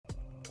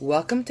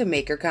Welcome to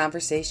Maker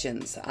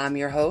Conversations. I'm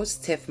your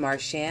host, Tiff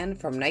Marchand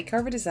from Night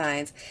Carver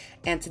Designs,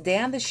 and today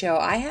on the show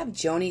I have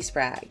Joanie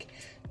Sprague.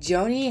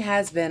 Joanie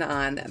has been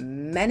on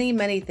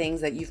many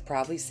things that you've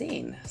probably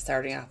seen,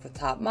 starting off with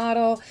Top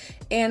Model,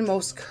 and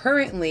most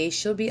currently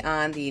she'll be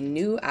on the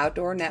new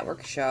Outdoor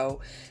Network show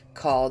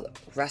called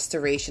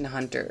Restoration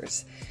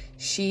Hunters.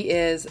 She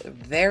is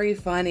very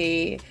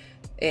funny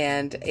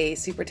and a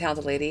super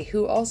talented lady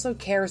who also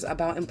cares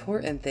about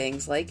important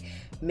things like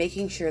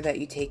making sure that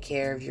you take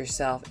care of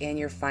yourself and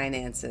your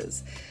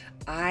finances.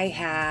 I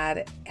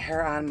had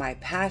her on my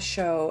past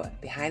show,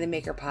 Behind the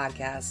Maker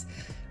podcast,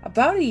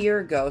 about a year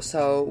ago.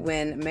 So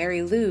when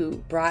Mary Lou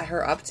brought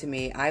her up to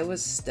me, I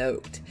was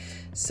stoked.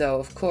 So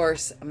of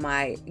course,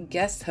 my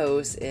guest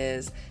host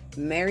is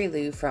Mary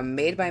Lou from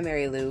Made by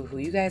Mary Lou, who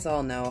you guys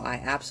all know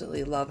I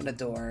absolutely love and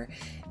adore.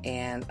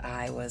 And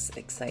I was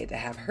excited to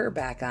have her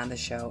back on the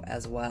show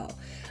as well.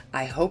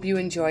 I hope you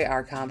enjoy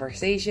our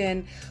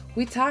conversation.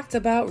 We talked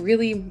about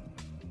really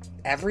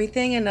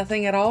everything and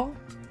nothing at all.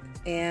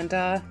 And,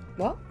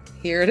 well,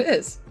 here it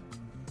is.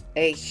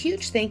 A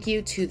huge thank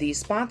you to the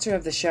sponsor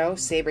of the show,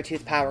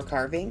 Sabertooth Power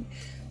Carving.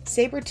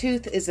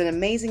 Sabertooth is an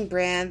amazing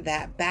brand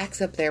that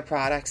backs up their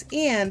products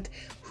and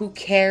who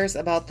cares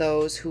about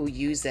those who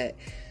use it.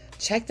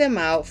 Check them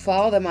out,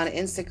 follow them on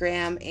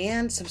Instagram,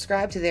 and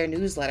subscribe to their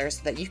newsletter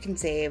so that you can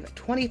save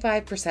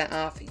 25%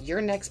 off your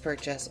next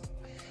purchase.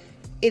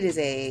 It is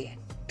a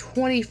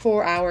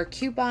 24-hour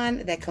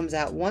coupon that comes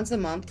out once a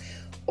month,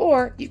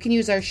 or you can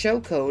use our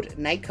show code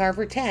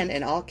NIGHTCARVER10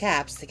 in all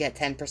caps to get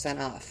 10%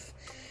 off.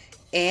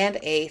 And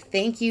a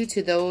thank you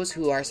to those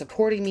who are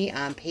supporting me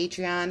on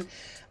Patreon.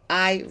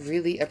 I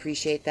really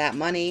appreciate that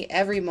money.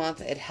 Every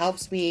month it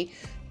helps me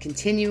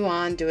continue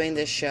on doing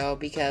this show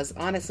because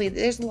honestly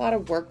there's a lot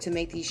of work to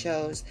make these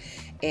shows,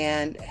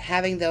 and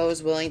having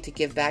those willing to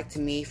give back to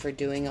me for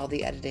doing all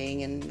the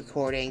editing and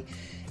recording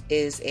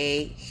is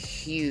a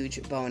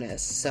huge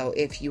bonus. So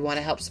if you want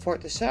to help support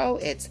the show,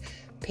 it's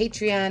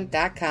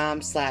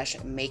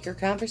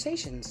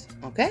patreon.com/makerconversations.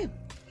 Okay,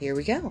 here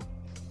we go.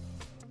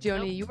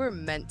 Joanie, you were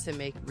meant to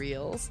make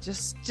reels,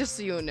 just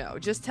so you know.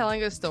 Just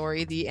telling a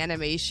story, the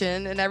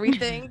animation and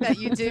everything that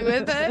you do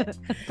with it.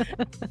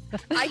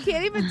 I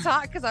can't even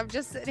talk because I'm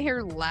just sitting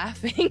here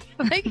laughing,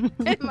 like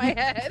in my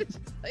head.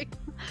 Like,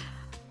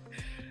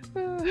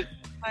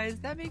 guys,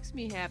 that makes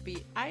me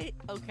happy.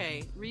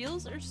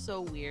 Reels are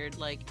so weird.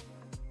 Like,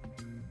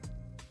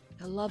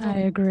 I love them.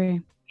 I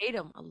agree. Hate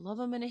them. I love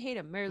them and I hate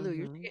them. Mary Lou,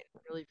 you're getting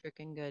really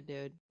freaking good,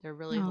 dude. They're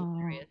really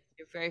hilarious.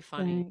 You're very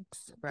funny.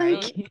 Thanks.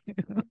 right? Thank you.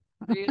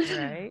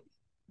 Right?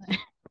 The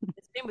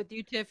same with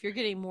you, Tiff. You're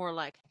getting more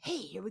like, hey,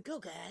 here we go,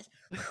 guys.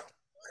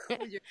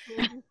 I'm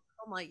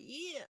like,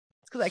 yeah.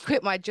 It's because I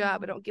quit my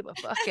job. I don't give a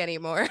fuck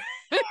anymore.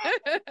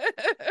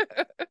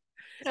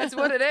 That's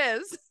what it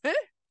is.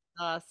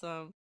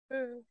 Awesome.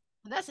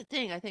 That's the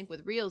thing, I think,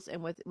 with Reels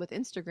and with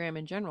Instagram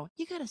in general.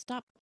 You got to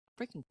stop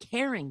freaking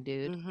caring,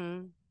 dude.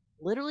 Mm-hmm.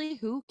 Literally,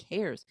 who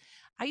cares?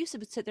 I used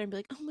to sit there and be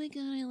like, oh my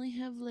God, I only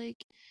have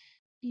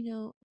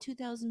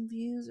 2,000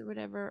 views or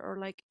whatever, or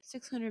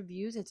 600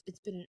 views. It's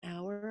been an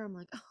hour. I'm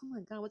like, oh my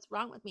God, what's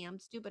wrong with me? I'm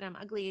stupid. I'm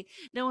ugly.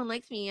 No one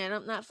likes me.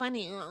 I'm not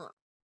funny.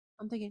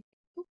 I'm thinking,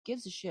 who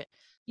gives a shit?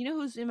 You know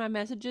who's in my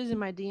messages, in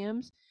my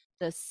DMs?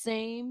 The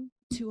same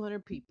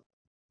 200 people.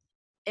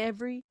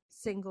 Every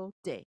single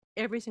day.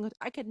 I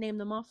could name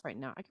them off right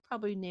now. I could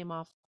probably name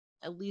off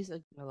at least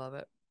I love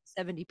it.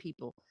 70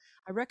 people.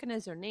 I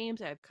recognize their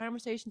names. I have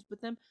conversations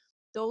with them.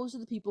 Those are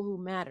the people who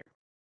matter.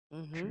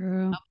 Mm-hmm.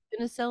 True. If I was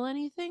going to sell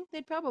anything,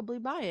 they'd probably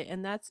buy it.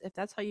 And if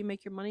that's how you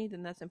make your money,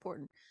 then that's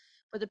important.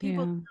 But the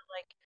people that are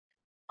like,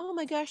 oh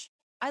my gosh,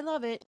 I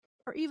love it,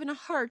 or even a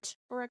heart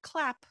or a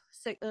clap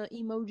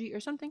emoji or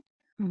something,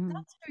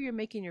 that's who you're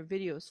making your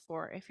videos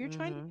for. If you're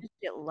trying to just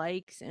get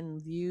likes and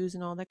views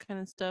and all that kind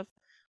of stuff,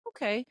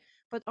 okay.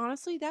 But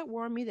honestly, that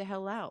wore me the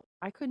hell out.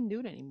 I couldn't do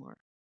it anymore.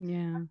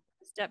 Yeah.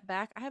 Step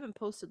back. I haven't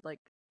posted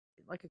like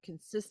a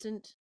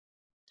consistent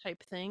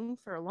type thing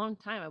for a long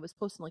time. I was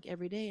posting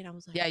every day, and I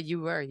was like, yeah, you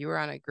were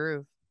on a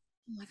groove.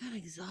 oh my God,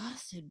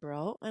 exhausted,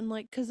 bro. And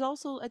because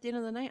also at the end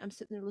of the night, I'm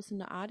sitting there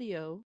listening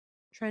to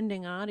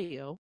trending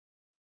audio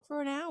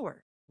for an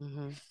hour,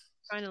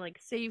 trying to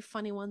save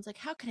funny ones.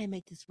 How can I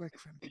make this work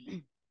for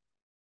me?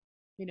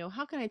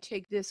 How can I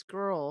take this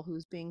girl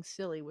who's being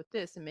silly with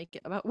this and make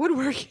it about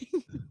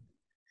woodworking?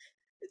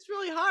 It's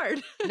really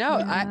hard. No,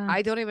 yeah.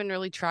 I don't even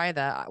really try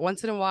that.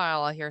 Once in a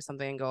while, I'll hear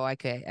something and go,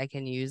 okay, I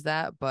can use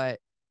that. But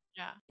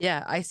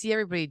yeah, I see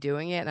everybody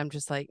doing it, and I'm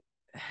just like,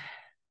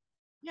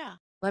 yeah.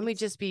 Let me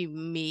just be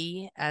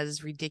me,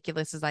 as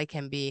ridiculous as I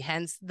can be.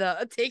 Hence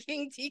the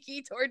taking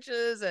tiki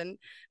torches and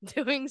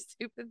doing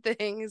stupid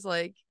things.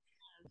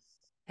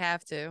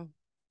 Have to.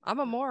 I'm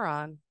a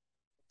moron.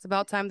 It's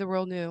about time the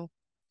world knew.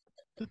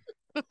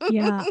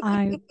 Yeah,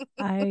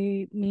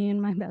 me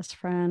and my best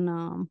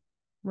friend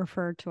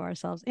refer to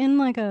ourselves in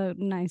a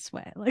nice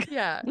way,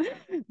 yeah,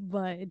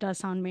 but it does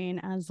sound mean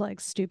as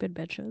stupid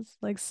bitches,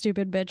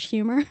 stupid bitch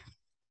humor.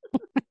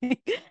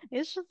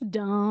 It's just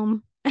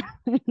dumb.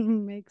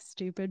 Make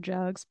stupid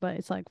jokes, but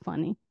it's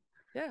funny.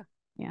 Yeah.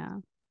 Yeah.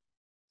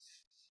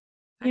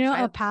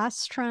 Actually, A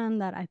past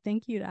trend that I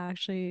think you'd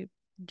actually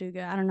do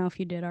good. I don't know if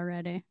you did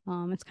already.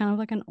 It's kind of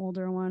like an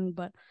older one,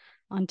 but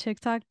on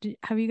TikTok,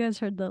 have you guys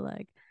heard the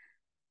like,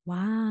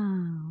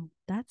 wow,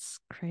 that's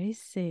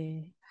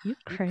crazy. You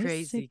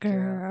crazy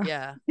girl.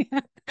 Yeah.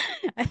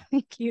 I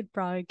think you'd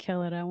probably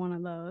kill it at one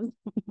of those.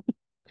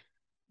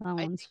 That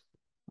one's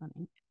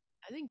funny.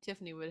 I think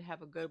Tiffany would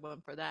have a good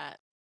one for that.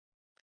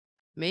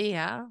 Me,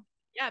 yeah.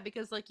 Yeah,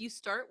 because like you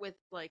start with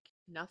like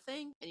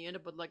nothing and you end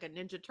up with like a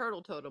Ninja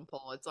Turtle totem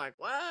pole. It's like,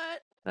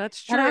 what?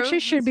 That's true. That actually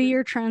should be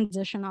your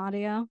transition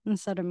audio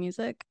instead of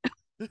music.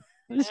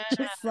 It's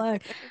just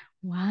like,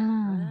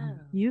 wow,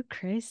 you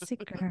crazy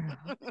girl.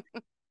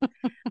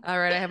 All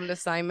right, I have an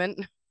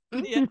assignment.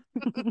 Yeah.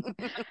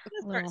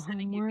 Start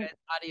sending you guys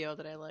audio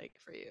that I like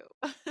for you.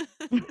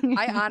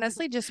 I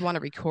honestly just want to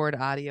record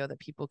audio that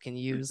people can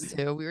use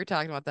too. We were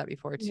talking about that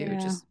before too. Yeah.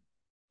 Just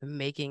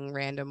making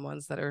random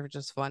ones that are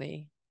just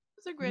funny.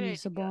 It's a great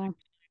Usable.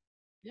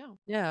 idea.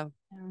 Yeah.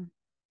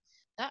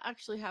 That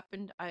actually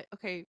happened.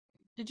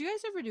 Did you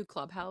guys ever do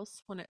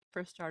Clubhouse when it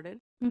first started?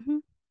 Mm-hmm.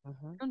 I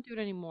don't do it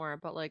anymore,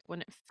 but like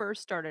when it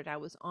first started, I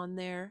was on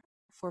there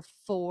for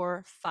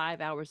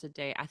 4-5 hours a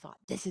day. I thought,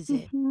 this is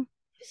it.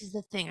 This is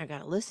the thing. I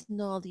gotta listen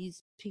to all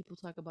these people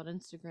talk about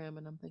Instagram,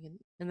 and I'm thinking,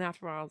 and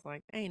after a while, I was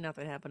like, ain't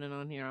nothing happening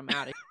on here. I'm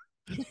out of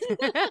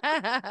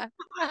here.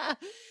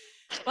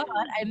 But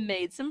I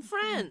made some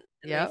friends.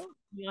 And they followed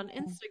me on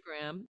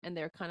Instagram, and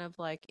they're kind of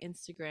like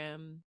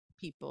Instagram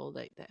people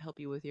that help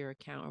you with your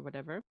account or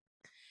whatever.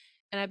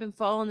 And I've been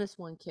following this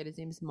one kid. His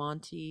name's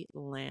Monty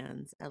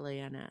Lans,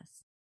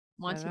 Lans.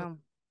 Monty,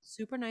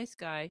 super nice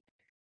guy.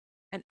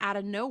 And out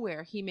of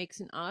nowhere, he makes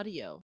an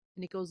audio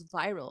and it goes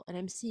viral. And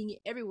I'm seeing it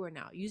everywhere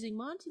now using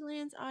Monty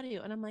Lans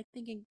audio. And I'm like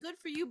thinking, good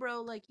for you,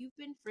 bro. Like, you've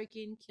been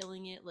freaking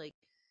killing it. Like,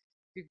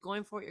 you're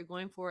going for it. You're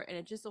going for it. And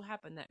it just so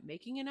happened that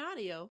making an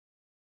audio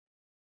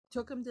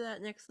took him to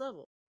that next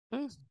level.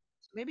 So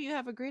maybe you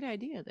have a great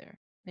idea there.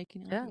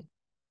 Making audio.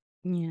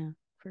 Yeah,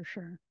 for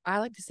sure. I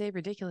like to say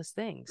ridiculous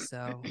things.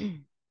 So,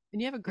 and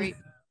you have a great.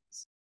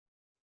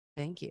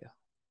 Thank you.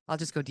 I'll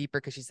just go deeper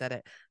because she said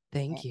it.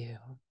 Thank you.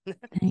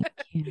 Thank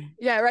you.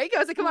 Yeah, right. He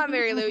goes, come on,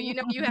 Mary Lou. You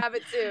know you have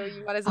it too.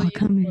 You might as well use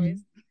come your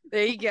voice.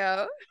 There you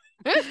go.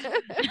 Your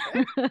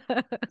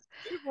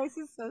voice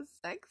is so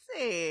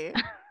sexy,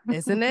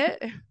 isn't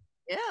it?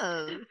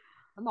 Yeah.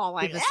 I'm all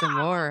like, give us some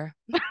more.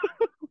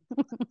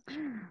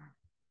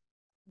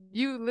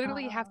 You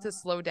literally have to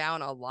slow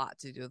down a lot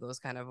to do those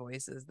kind of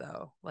voices,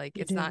 though. Like,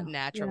 it's not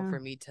natural for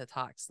me to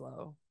talk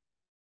slow.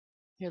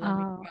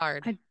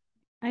 Hard.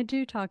 I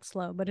do talk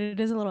slow, but it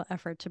is a little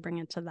effort to bring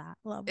it to that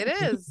level. It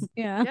is.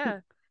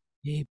 Yeah.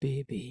 Hey,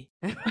 baby.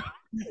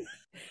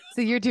 So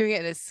you're doing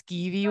it in a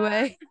skeevy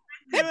way?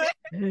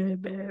 Hey,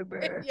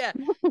 baby. Yeah.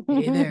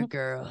 Hey there,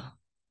 girl.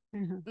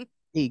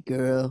 Hey,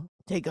 girl.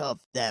 Take off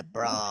that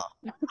bra.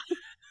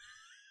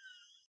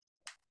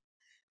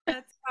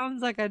 That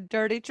sounds like a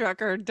dirty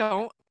trucker.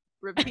 Don't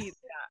repeat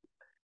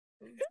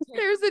that.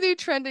 There's a new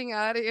trending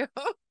audio.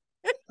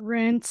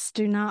 Rinse,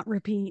 do not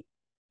repeat.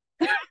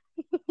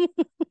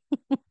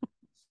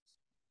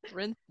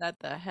 Rinse that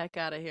the heck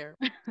out of here.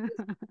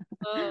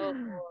 Oh,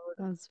 Lord.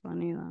 That's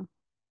funny though.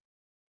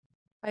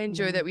 I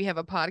enjoy that we have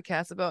a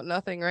podcast about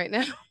nothing right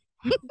now.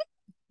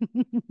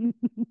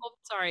 Well,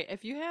 sorry,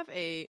 if you have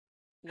a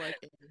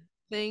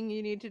thing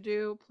you need to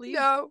do, please.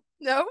 No.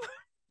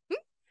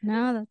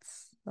 No,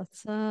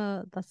 that's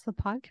the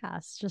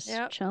podcast. Just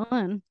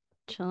chilling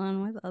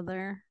with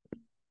other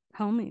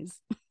homies.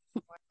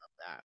 I love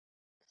that.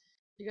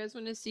 You guys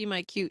want to see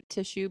my cute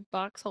tissue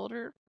box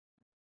holder?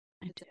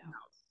 I do.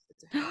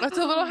 It's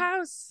a little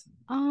house.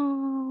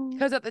 Oh,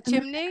 comes out the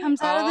chimney.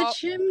 Comes out of the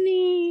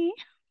chimney.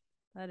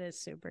 That is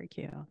super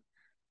cute.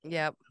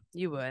 Yep,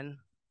 you would.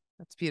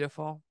 That's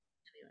beautiful.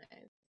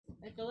 Anyway,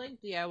 I feel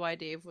like DIY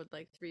Dave would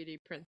like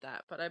 3D print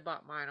that, but I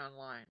bought mine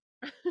online.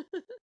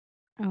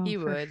 He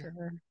would.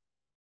 Sure.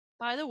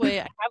 By the way,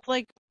 I have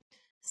like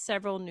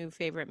several new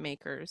favorite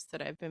makers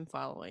that I've been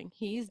following.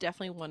 He's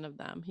definitely one of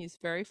them. He's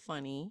very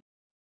funny.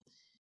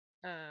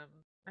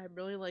 I'm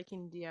really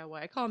liking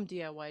DIY. I call him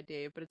DIY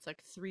Dave, but it's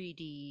like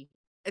 3D.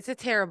 It's a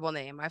terrible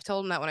name. I've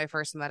told him that when I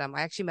first met him.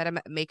 I actually met him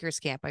at Maker's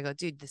Camp. I go,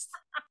 dude, this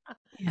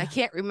I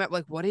can't remember.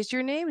 Like, what is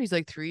your name? He's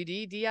like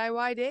 3D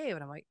DIY Dave,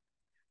 and I'm like,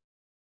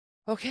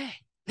 okay.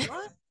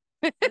 What?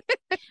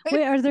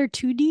 Wait, are there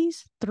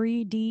 2Ds,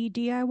 3D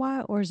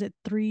DIY, or is it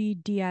 3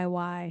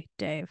 DIY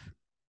Dave?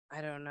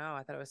 I don't know.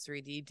 I thought it was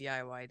 3D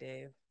DIY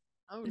Dave.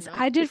 Oh, no.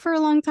 I did for a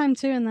long time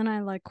too, and then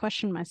I like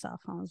questioned myself.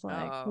 I was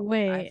like,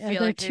 "Wait, I feel are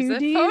there like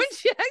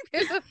 2Ds?"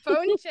 There's a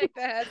phone check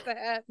that has to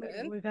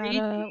happen. We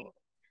gotta.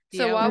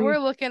 So while we're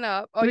looking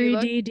up,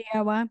 3D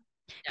DIY,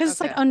 because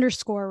it's like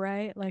underscore,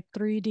 right? Like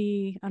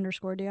 3D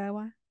underscore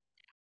DIY.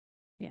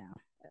 Yeah.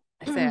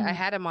 I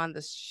had him on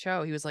this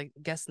show. He was like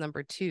guest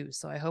number 2,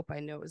 so I hope I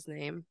know his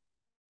name.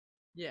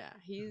 Yeah,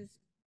 he's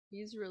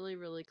really,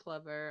 really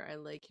clever. I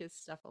like his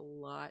stuff a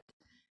lot.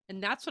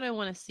 And that's what I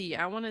want to see.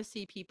 I want to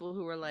see people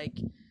who are like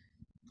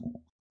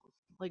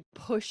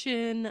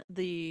pushing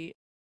the,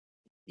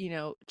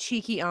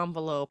 cheeky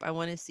envelope. I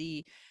want to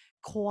see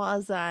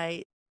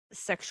quasi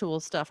sexual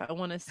stuff. I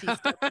want to see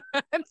stuff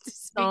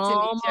Speak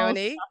to me,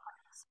 Joanie.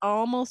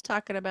 almost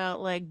talking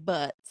about like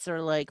butts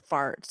or like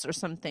farts or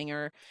something,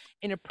 or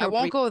I inappropriate.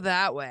 won't go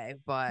that way,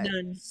 but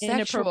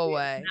sexual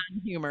way.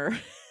 Humor.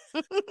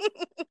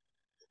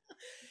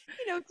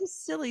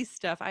 Just silly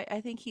stuff.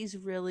 I think he's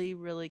really,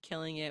 really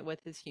killing it with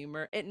his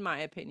humor. In my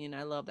opinion,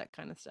 I love that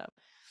kind of stuff.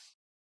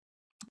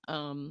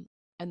 And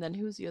then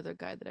who's the other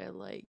guy that I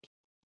like?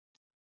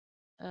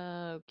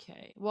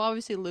 Okay. Well,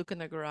 obviously Luke in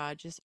the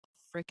Garage is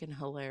freaking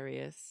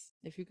hilarious.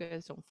 If you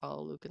guys don't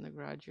follow Luke in the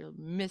Garage, you're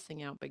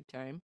missing out big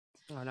time.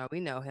 Oh no, we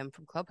know him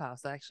from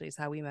Clubhouse. Actually, is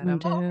how we met him.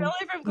 Oh, really?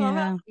 From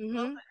Clubhouse?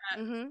 Yeah.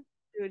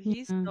 Dude,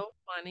 he's so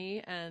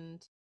funny,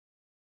 and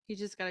he's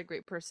just got a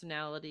great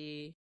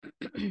personality.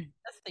 That's the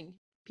thing.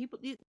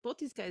 Both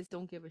these guys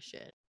don't give a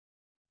shit.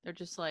 They're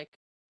just like,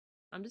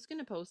 I'm just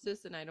gonna post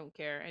this, and I don't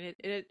care, and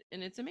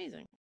it's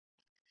amazing.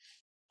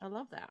 I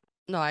love that.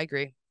 No, I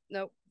agree.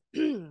 Nope.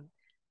 You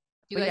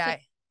guys have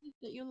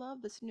that you love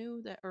that's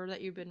new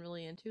that you've been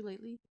really into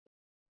lately?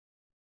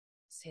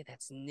 Say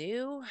that's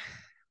new.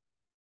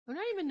 Or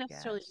not even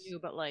necessarily new,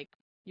 but like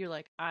you're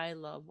like, I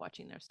love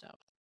watching their stuff.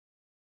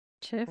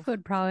 Tiff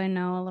would probably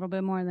know a little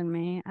bit more than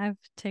me. I've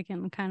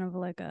taken kind of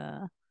like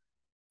a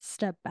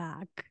step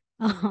back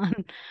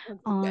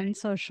on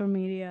social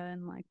media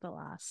in like the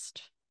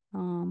last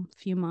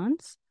few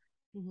months.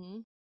 Mm-hmm.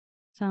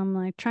 So I'm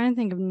like trying to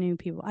think of new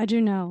people. I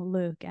do know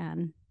Luke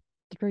and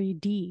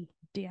 3D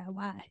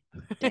DIY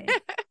Dave.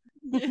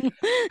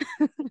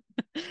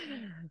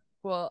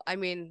 Well, I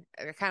mean,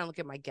 I kind of look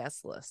at my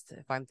guest list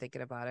if I'm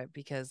thinking about it,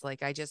 because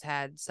like I just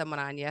had someone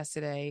on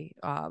yesterday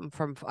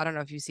from, I don't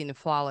know if you've seen a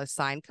Flawless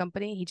Sign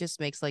Company. He just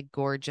makes like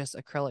gorgeous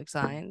acrylic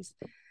signs.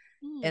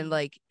 And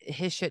like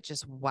his shit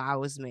just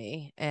wows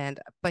me.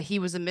 But he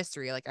was a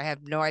mystery. Like I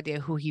have no idea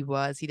who he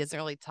was. He doesn't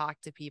really talk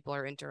to people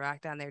or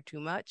interact on there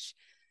too much.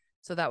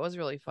 So that was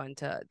really fun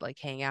to like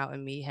hang out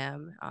and meet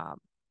him.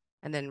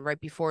 And then right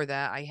before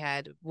that, I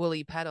had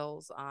Woolly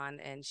Petals on,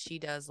 and she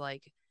does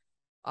like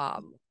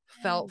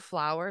felt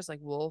flowers, like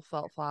wool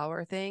felt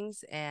flower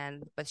things,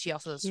 but she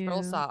also does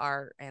scroll saw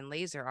art and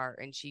laser art,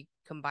 and she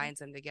combines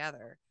them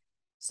together.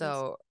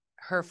 So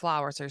her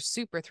flowers are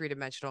super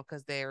three-dimensional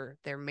because they're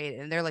made,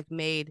 and they're like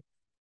made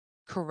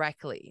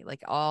correctly,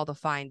 like all the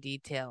fine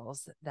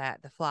details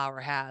that the flower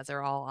has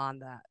are all on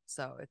that.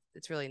 So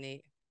it's really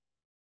neat.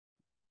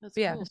 That's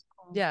cool.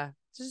 Yeah,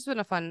 it's just been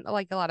a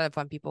lot of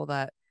fun people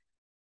that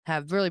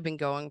have really been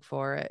going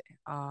for it.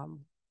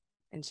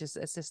 And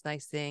it's just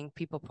nice seeing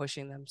people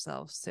pushing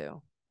themselves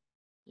too.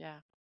 Yeah,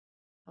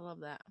 I love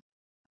that.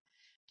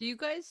 Do you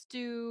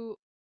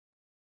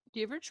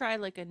ever try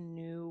like a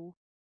new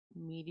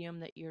medium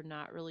that you're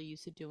not really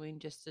used to doing,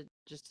 just to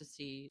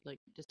see,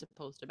 like, just to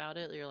post about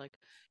it? You're like,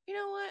 you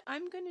know what,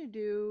 I'm gonna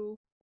do,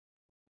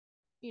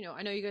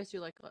 I know you guys do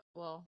like,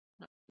 well,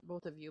 not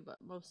both of you, but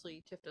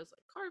mostly Tiff does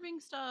like carving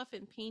stuff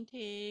and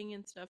painting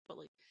and stuff, but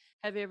like,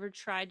 have you ever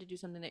tried to do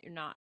something that you're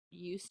not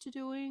used to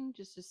doing,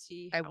 just to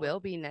see I will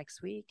be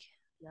next week.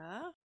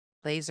 Yeah,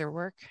 laser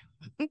work.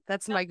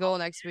 That's my goal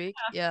next week.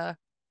 Yeah.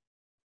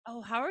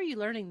 Oh, how are you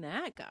learning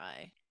that,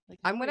 guy? Like,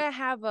 I'm gonna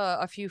have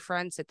a few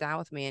friends sit down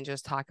with me and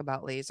just talk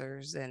about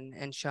lasers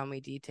and show me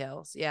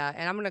details. Yeah,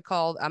 and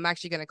I'm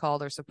actually gonna call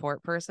their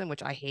support person,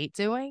 which I hate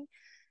doing,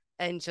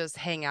 and just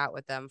hang out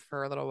with them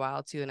for a little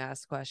while too and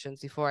ask questions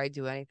before I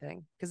do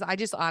anything. Because I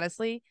just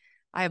honestly,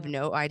 I have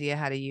no idea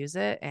how to use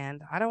it,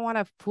 and I don't want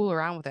to fool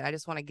around with it. I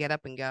just want to get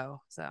up and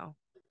go. So.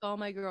 Oh,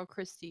 my girl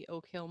Christy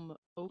Oakhill.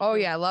 Oh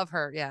yeah, I love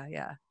her. Yeah.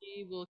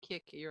 She will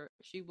kick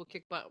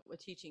butt with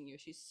teaching you.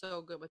 She's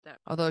so good with that.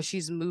 Although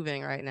she's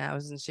moving right now,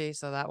 isn't she?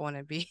 So that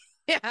wouldn't be.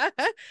 Yeah.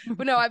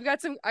 But no, I've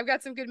got some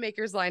good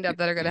makers lined up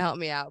that are gonna help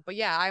me out. But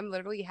yeah, I'm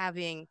literally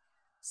having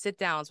sit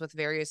downs with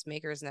various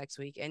makers next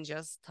week and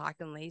just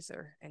talking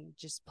laser and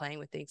just playing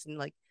with things and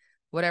like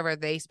whatever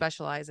they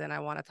specialize in,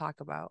 I want to talk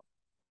about.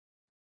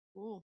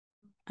 Cool.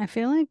 I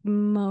feel like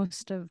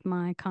most of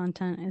my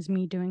content is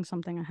me doing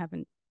something I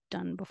haven't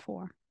done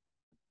before.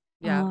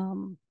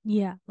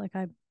 Like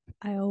I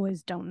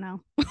always don't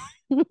know.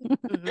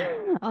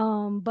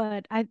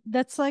 But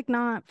that's like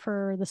not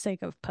for the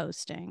sake of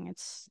posting.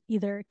 It's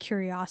either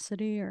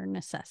curiosity or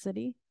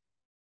necessity.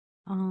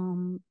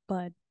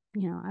 But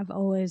I've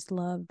always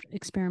loved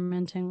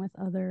experimenting with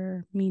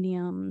other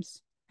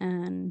mediums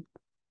and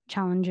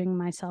challenging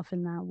myself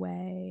in that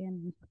way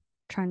and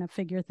trying to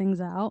figure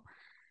things out.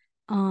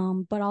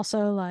 But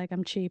also like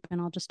I'm cheap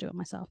and I'll just do it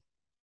myself.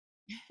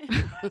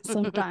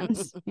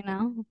 Sometimes,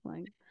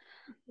 like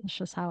it's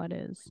just how it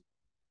is.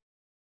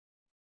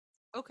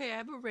 Okay, I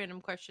have a random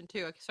question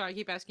too. Sorry, I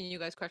keep asking you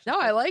guys questions. No,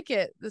 I like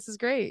it. This is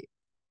great.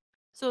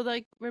 So,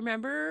 like,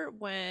 remember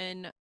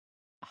when?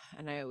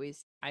 And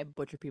I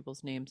butcher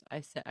people's names.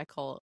 I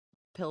call it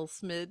Pill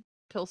Smith.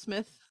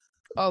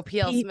 Oh,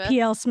 PL Smith.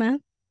 PL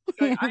Smith.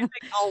 I think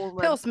all of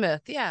them. Pill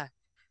Smith. Yeah,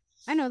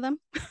 I know them.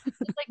 It's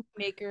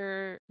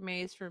like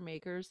maze for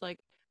makers. Like,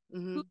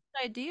 Mm-hmm. Whose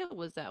idea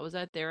was that? Was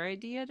that their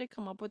idea to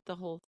come up with the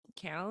whole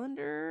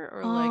calendar,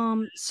 or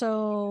like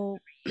So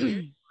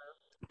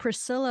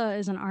Priscilla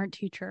is an art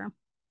teacher,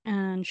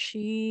 and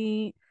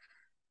she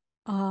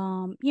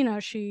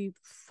she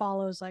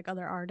follows like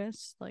other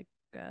artists, like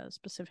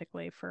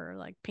specifically for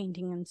like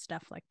painting and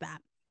stuff like that.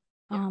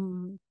 Yeah.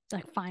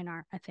 Like fine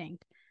art, I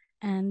think.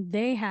 And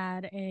they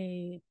had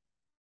a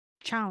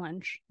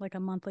challenge, like a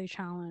monthly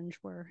challenge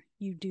where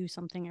you do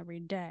something every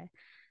day.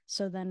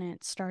 So then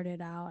it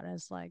started out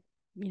as like,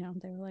 they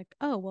were like,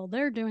 oh, well,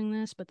 they're doing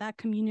this, but that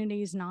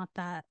community is not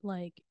that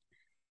like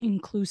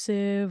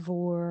inclusive,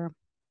 or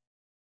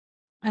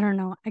I don't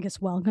know, I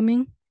guess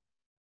welcoming.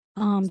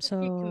 There's a few So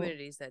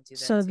communities that do that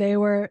so too. they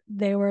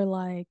were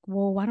like,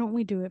 well, why don't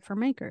we do it for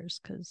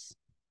makers? Because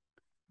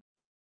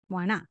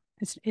why not?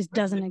 It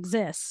doesn't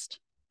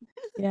exist.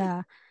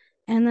 Yeah.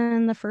 And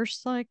then the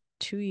first like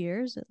 2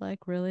 years, it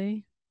like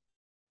really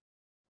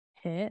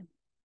hit.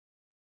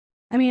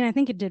 I mean, I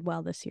think it did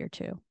well this year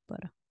too,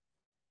 but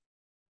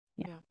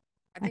yeah.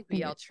 I think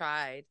we all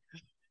tried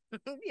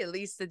at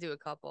least to do a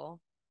couple.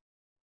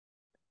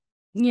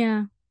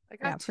 Yeah.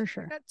 I For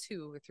sure. I got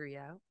 2 or 3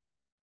 out.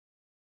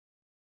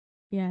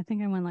 Yeah, I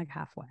think I went like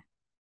halfway.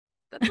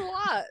 That's a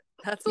lot.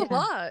 That's a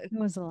lot. It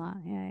was a lot.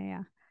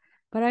 Yeah.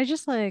 But I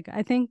just like,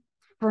 I think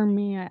for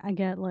me, I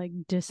get like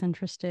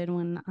disinterested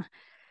when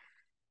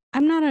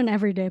I'm not an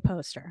everyday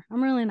poster.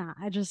 I'm really not.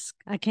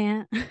 I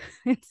can't.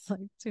 It's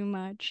like too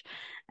much.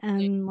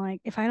 And like,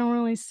 if I don't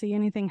really see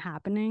anything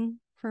happening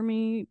for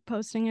me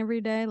posting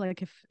every day,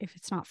 like if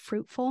it's not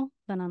fruitful,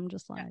 then I'm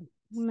just like,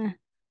 meh.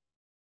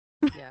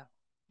 Yeah.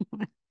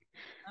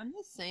 I'm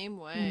the same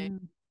way.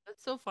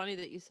 That's so funny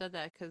that you said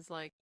that, because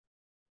like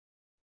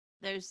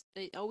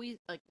they always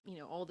like,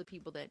 all the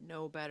people that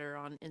know better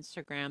on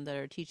Instagram that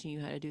are teaching you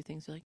how to do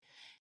things are like,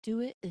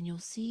 do it and you'll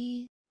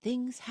see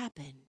things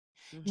happen.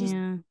 Just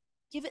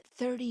give it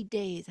 30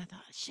 days. I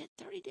thought, shit,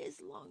 30 days is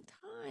a long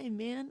time,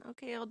 man.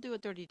 Okay, I'll do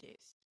it 30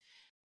 days.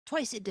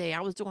 Twice a day,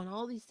 I was doing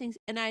all these things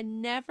and I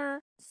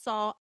never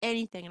saw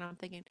anything. And I'm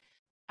thinking,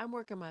 I'm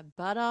working my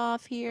butt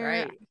off here.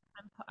 Right.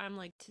 I'm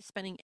like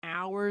spending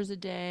hours a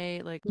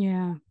day, like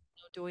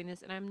doing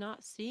this, and I'm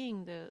not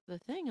seeing the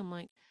thing. I'm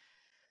like,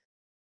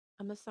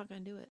 I'm just not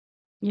gonna do it.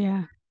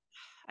 Yeah.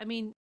 I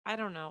mean, I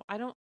don't know.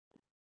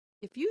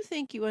 If you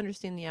think you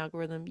understand the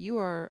algorithm, you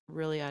are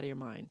really out of your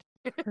mind.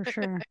 For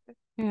sure.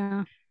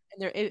 Yeah.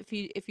 And if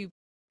you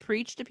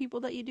preach to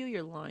people that you do,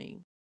 you're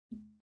lying.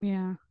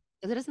 Yeah.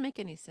 Because it doesn't make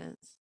any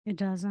sense. It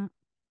doesn't.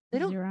 They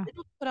don't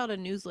put out a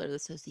newsletter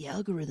that says the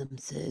algorithm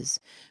says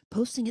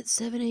posting at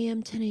 7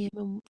 a.m., 10 a.m.,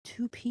 and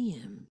 2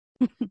 p.m.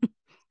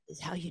 is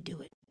how you do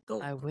it. Go.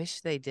 I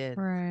wish they did.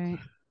 Right.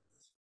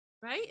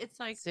 Right? It's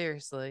like,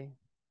 seriously.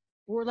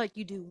 Or like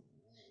you do,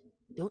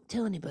 don't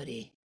tell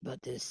anybody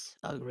about this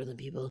algorithm,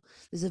 people.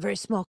 This is a very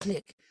small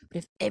click. But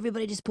if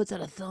everybody just puts out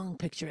a thong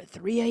picture at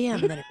 3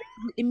 a.m., then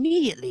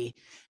immediately,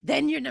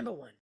 then you're number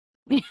one.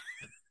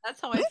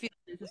 That's how I feel.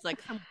 It's just like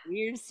some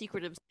weird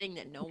secretive thing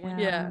that no one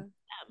knows.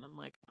 I'm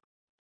like,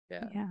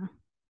 yeah.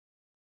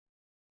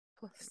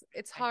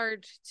 It's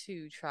hard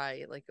to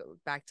try, like,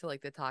 back to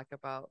like the talk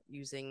about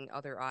using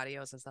other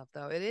audios and stuff,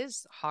 though. It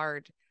is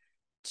hard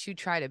to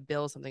try to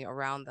build something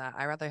around that.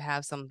 I rather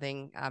have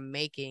something I'm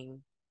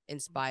making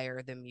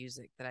inspire the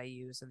music that I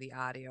use or the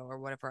audio or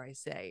whatever I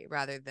say,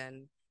 rather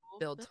than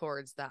build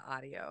towards that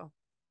audio.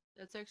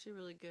 That's actually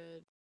really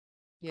good.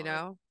 You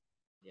know?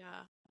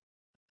 Yeah.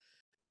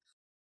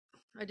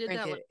 I did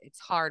Granted, that. It's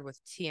hard with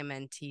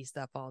TMNT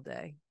stuff all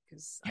day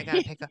because I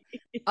gotta pick up.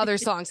 Other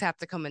songs have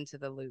to come into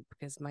the loop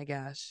because my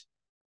gosh.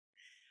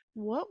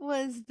 What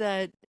was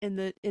that in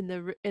the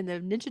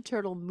Ninja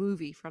Turtle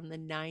movie from the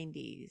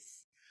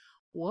 90s?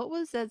 What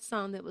was that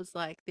song that was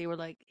like they were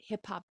like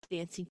hip hop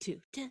dancing to?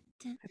 Dun,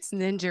 dun. It's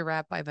Ninja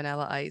Rap by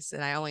Vanilla Ice,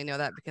 and I only know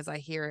that because I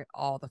hear it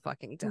all the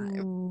fucking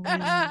time.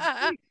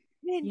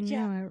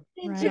 Ninja,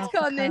 it's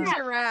called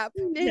Ninja Rap.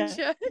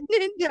 Ninja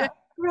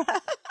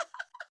Rap.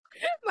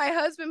 My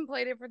husband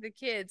played it for the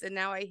kids, and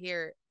now I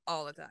hear it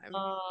all the time.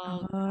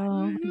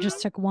 Oh, just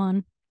took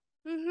one.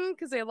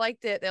 Because they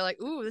liked it. They're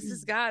like, "Ooh, this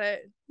has got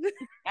it."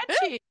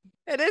 Catchy.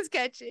 It is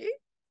catchy.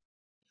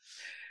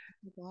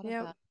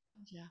 About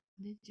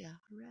Ninja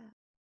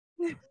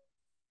Rap.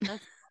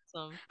 That's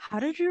awesome. How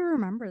did you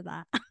remember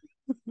that?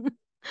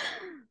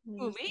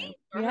 Who, me?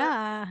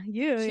 Yeah,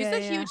 you. She's a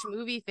huge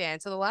movie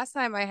fan. So the last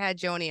time I had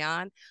Joanie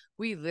on,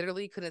 we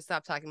literally couldn't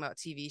stop talking about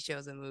TV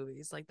shows and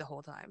movies like the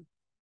whole time.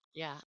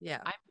 Yeah.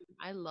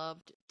 I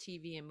loved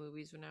TV and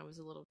movies when I was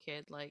a little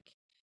kid. Like,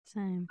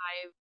 same.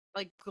 I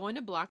like going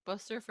to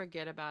Blockbuster.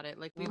 Forget about it.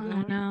 Like, we would.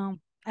 I know.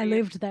 I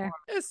lived there.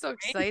 It's so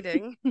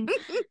exciting.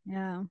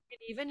 Yeah. And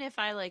even if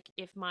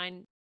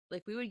mine,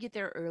 like, we would get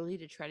there early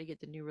to try to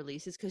get the new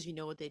releases, because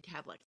they'd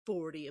have like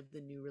 40 of the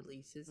new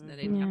releases, and then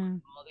they'd have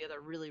like, all the other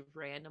really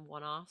random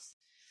one-offs.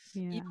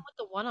 Yeah. Even with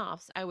the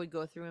one-offs, I would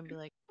go through and be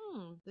like,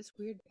 this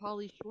weird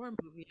Pauly Shore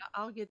movie,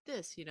 I'll get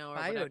this, or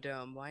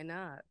Biodome, why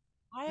not?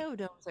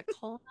 Biodome's a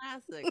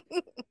classic.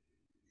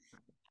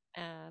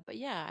 But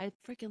yeah, I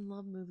freaking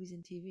love movies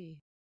and TV.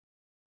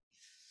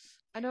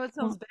 I know it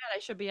sounds bad. I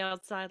should be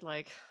outside,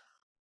 like,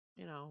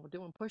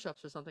 doing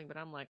push-ups or something, but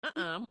I'm like,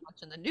 I'm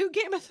watching the new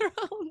Game of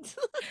Thrones.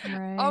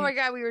 Right. Oh my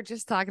god, we were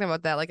just talking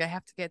about that. Like, I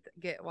have to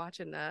get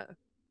watching that.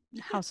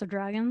 House of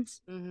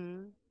Dragons.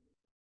 Mm-hmm.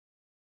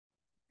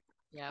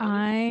 Yeah.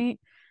 I,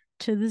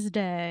 to this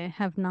day,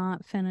 have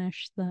not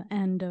finished the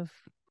end of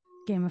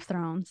Game of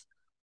Thrones.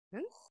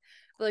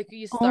 Like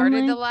you started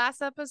Only- the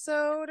last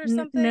episode or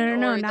something? No,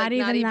 or not like even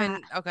not that.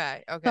 even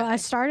okay. So I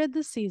started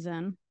the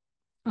season,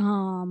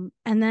 and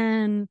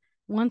then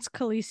once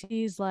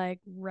Khaleesi's like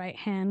right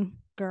hand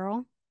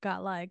girl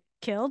got like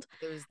killed,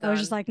 It was I was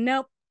just done. like,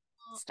 nope,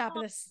 stop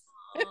this.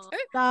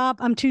 Stop.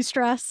 I'm too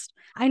stressed.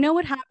 I know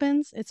what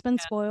happens. It's been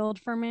spoiled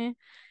for me.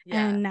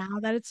 Yeah. And now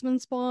that it's been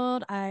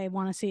spoiled, I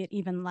want to see it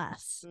even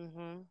less. Mm-hmm.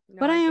 No,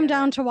 but I am get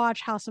down it. to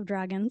watch House of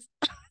Dragons.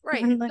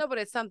 Right. And, like, No, but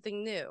it's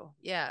something new.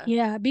 Yeah.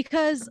 yeah,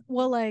 because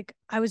like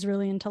I was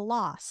really into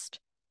Lost.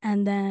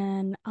 And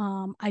then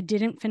I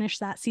didn't finish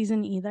that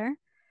season either.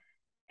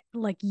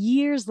 Like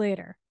years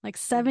later, like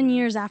 7 Mhm.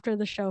 years after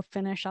the show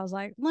finished, I was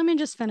like, let me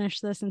just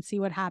finish this and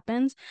see what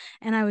happens.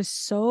 And I was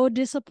so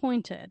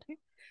disappointed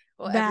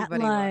Well, that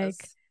everybody like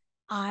was.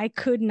 I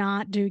could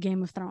not do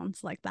Game of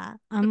Thrones like that.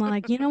 I'm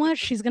like, you know what?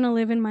 She's gonna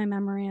live in my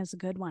memory as a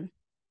good one.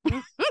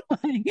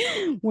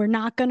 Like, we're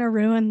not gonna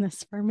ruin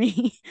this for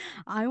me.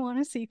 I want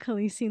to see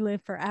Khaleesi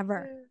live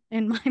forever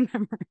in my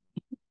memory.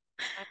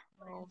 I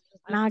know.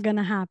 It's not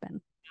gonna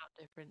happen.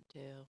 Different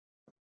too.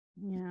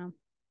 Yeah.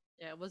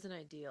 Yeah, it wasn't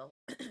ideal.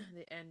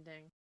 The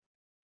ending.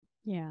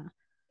 Yeah.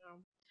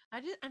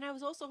 I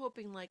was also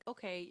hoping, like,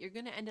 okay, you're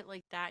gonna end it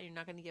like that. You're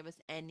not gonna give us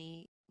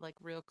any like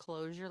real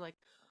closure. Like,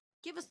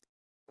 give us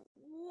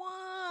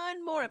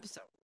one more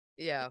episode.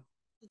 Yeah.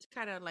 It's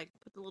kind of like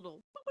put the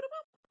little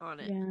on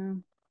it. Yeah.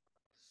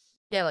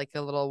 Yeah, like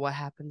a little what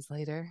happens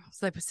later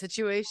type of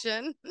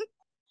situation.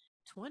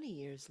 20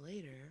 years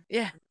later.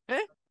 Yeah.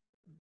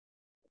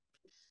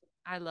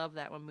 I love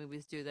that when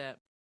movies do that.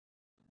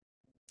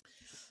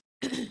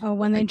 Oh,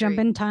 when they jump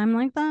in time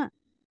like that?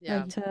 Yeah.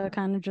 Like to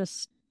kind of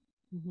just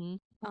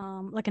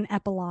like an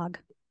epilogue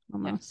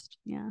almost.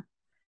 Yeah.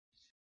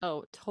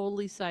 Oh,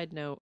 totally side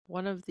note.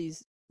 One of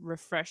these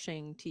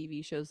refreshing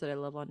TV shows that I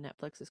love on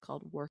Netflix is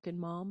called Workin'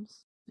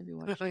 Moms. Have you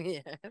watched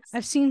it? Yes.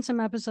 I've seen some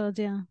episodes,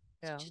 yeah.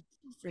 Yeah. It's just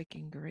so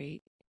freaking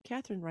great.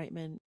 Catherine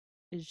Reitman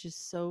is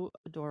just so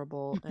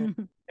adorable,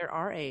 and they're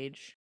our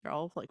age. They're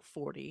all like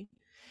 40,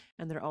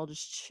 and they're all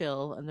just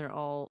chill, and they're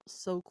all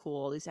so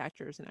cool. These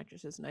actors and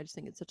actresses, and I just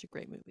think it's such a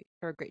great movie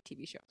or a great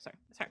TV show. Sorry,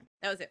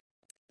 that was it.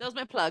 That was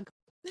my plug.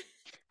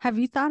 Have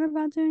you thought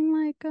about doing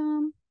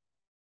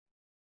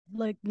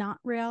like not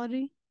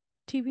reality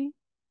TV?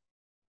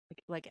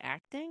 Like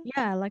acting?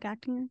 Yeah, like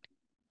acting.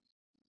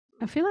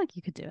 I feel like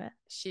you could do it.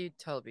 She'd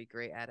totally be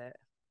great at it.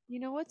 You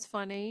know what's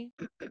funny?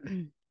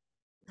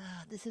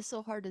 This is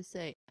so hard to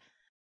say.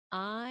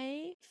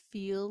 I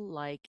feel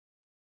like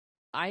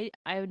I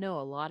know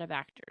a lot of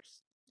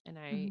actors, and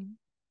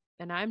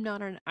I'm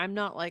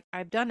not like,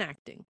 I've done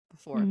acting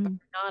before, but I'm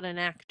not an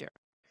actor.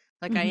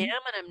 Like I am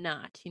and I'm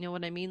not. You know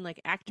what I mean?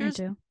 Like actors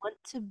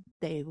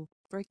they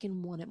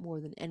freaking want it more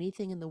than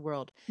anything in the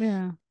world.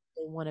 Yeah.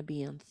 They want to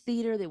be in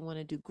theater, they want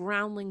to do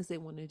groundlings, they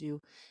want to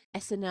do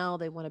SNL,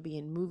 they want to be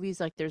in movies.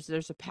 Like there's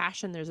a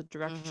passion, there's a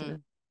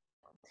direction.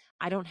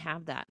 I don't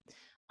have that.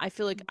 I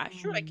feel like I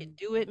can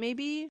do it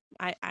maybe.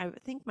 I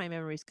think my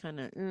memory's kind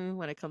of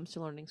when it comes to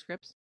learning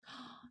scripts.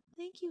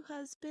 Thank you,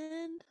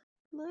 husband.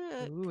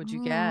 Look. Ooh, what'd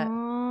you get?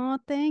 Oh,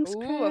 thanks,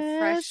 Chris. Ooh, a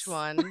fresh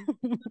one.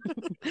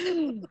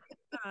 This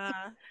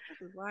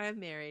is why I'm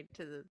married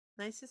to the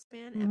nicest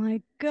man ever.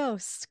 My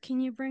ghost,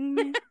 can you bring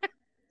me?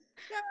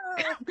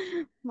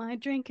 My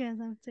drink is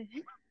empty.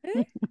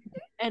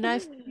 And I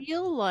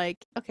feel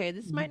like, okay,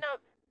 this might not,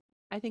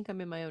 I think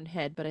I'm in my own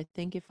head, but I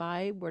think if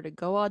I were to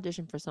go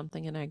audition for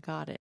something and I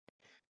got it,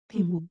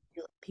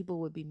 people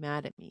would be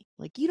mad at me.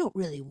 Like, you don't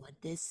really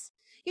want this.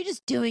 You're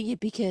just doing it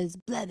because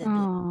blah, blah,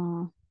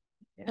 blah.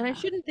 Yeah. And I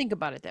shouldn't think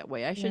about it that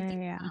way. I should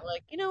think about,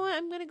 like, you know what?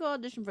 I'm going to go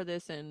audition for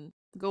this and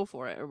go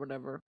for it or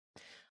whatever.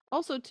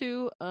 Also,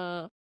 too,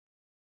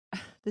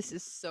 this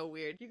is so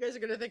weird. You guys are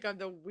going to think I'm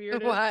the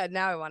weirdest. What?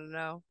 Now I want to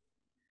know.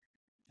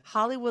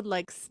 Hollywood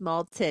likes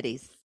small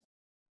titties.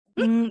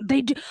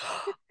 They do.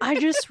 I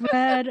just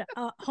read.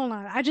 Hold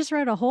on. I just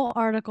read a whole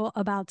article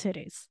about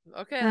titties.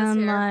 Okay,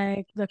 and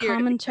like the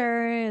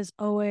commentary is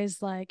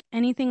always like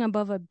anything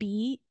above a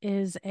B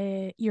is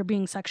you're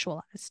being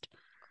sexualized.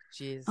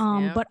 Jeez.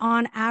 But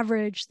on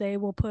average, they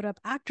will put up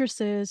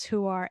actresses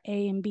who are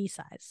A and B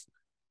size.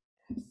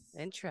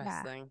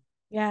 Interesting.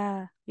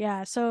 Yeah.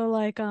 So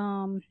like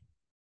and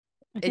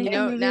you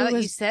know, now that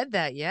you said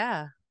that,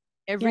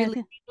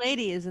 every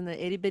lady is in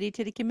the itty bitty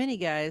titty committee,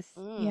 guys.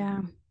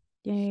 Yeah.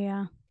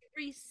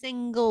 Every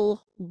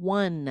single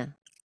one.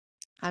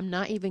 I'm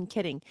not even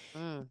kidding.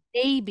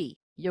 Maybe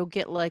you'll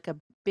get like a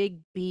big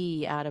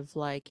B out of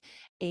like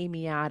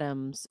Amy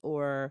Adams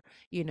or,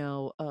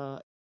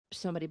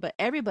 somebody, but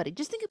everybody,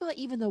 just think about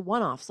even the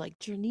one-offs like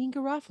Janine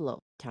Garofalo,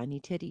 tiny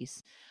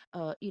titties.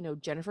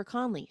 Jennifer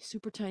Connelly,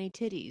 super tiny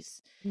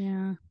titties.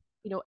 Yeah.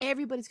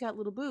 everybody's got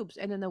little boobs,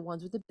 and then the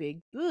ones with the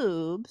big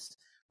boobs,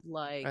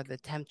 like Or the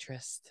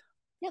temptress.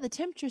 the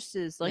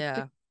temptresses, like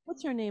Yeah.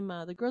 what's her name?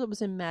 The girl that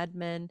was in Mad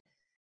Men,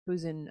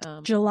 who's in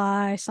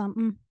July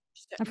something.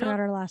 I no, forgot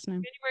her last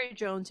name. January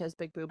Jones has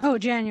big boobs. Oh,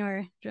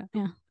 January.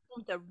 Yeah.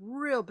 With the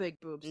real big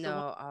boobs. the one-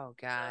 No, oh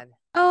God.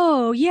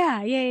 Oh, yeah.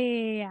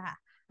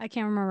 I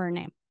can't remember her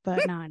name,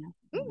 but now I know.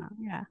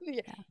 Yeah.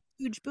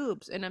 huge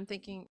boobs, and I'm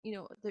thinking,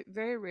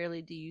 very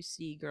rarely do you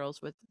see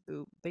girls with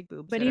big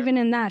boobs. But even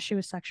in that, she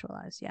was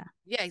sexualized. Yeah.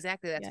 Yeah,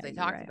 exactly. That's what they you're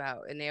talked right.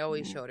 about, and they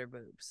always showed her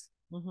boobs.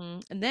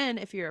 And then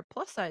if you're a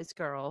plus size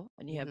girl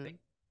and you have big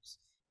boobs,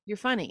 you're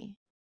funny.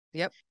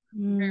 Yep.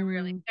 Very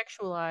rarely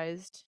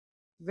sexualized.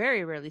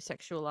 Very rarely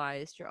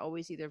sexualized. You're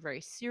always either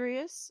very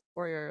serious,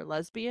 or you're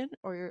lesbian,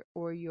 or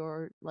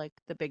you're like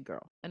the big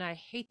girl, and I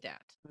hate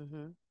that.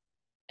 And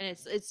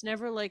it's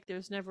never like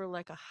there's never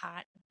like a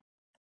hot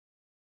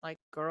like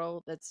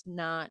girl that's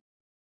not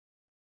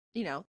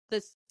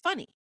that's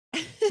funny.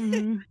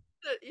 It's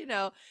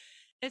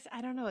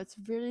I don't know, it's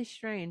really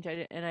strange.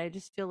 And I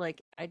just feel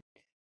like I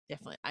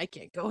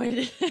can't go in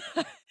it.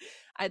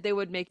 They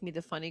would make me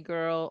the funny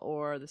girl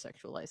or the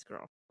sexualized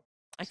girl.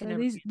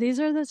 These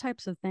are the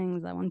types of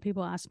things that when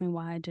people ask me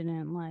why I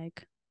didn't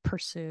like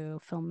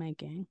pursue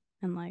filmmaking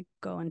and like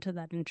go into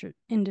that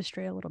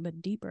industry a little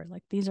bit deeper,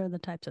 like these are the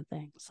types of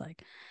things.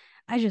 Like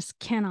I just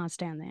cannot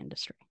stand the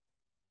industry.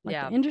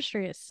 Like the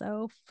industry is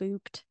so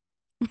fooked.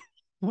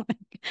 Like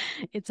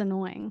it's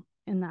annoying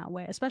in that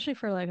way, especially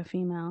for like a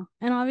female.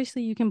 And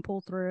obviously you can pull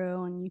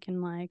through and you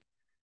can like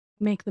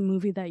make the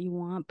movie that you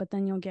want, but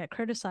then you'll get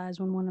criticized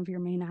when one of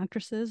your main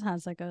actresses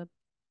has like a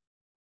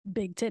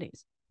big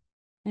titties.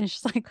 And it's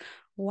just like,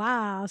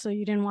 wow, so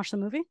you didn't watch the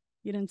movie?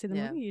 You didn't see the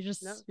movie? You're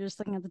just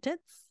looking at the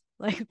tits?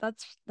 Like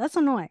that's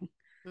annoying.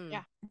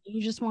 Yeah.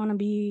 You just want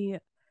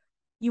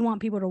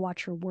people to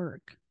watch your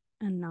work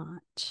and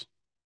not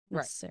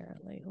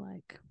necessarily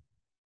like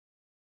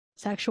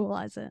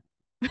sexualize it.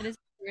 And it's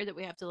weird that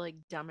we have to like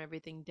dumb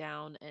everything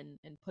down and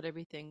put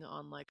everything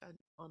on like a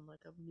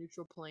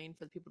neutral plane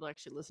for the people to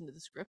actually listen to the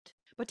script.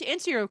 But to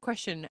answer your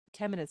question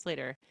 10 minutes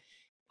later,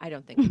 I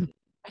don't think I'm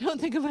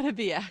going to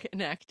be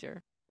an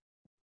actor.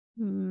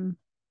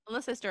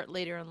 Unless I start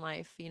later in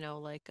life,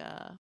 like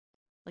a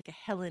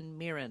Helen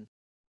Mirren.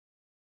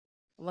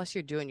 Unless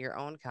you're doing your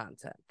own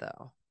content,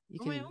 though, you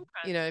can. My own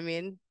content. You know what I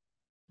mean?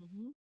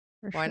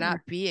 Why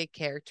not be a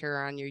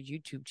character on your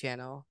YouTube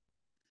channel?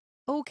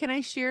 Oh, can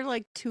I share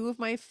like two of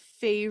my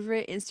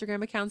favorite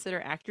Instagram accounts that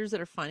are actors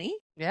that are funny?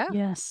 Yeah.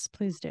 Yes,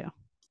 please do.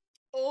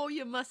 Oh,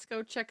 you must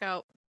go check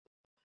out.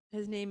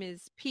 His name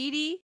is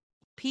Petey,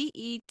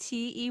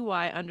 PETEY_USA.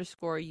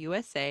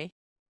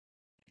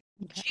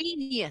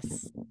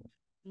 Genius.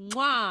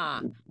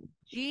 Mwah.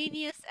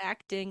 Genius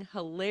acting,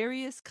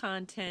 hilarious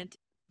content,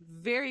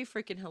 very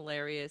freaking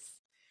hilarious.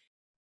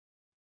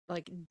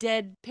 Like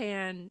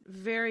deadpan,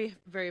 very,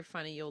 very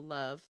funny. You'll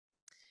love.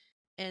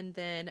 And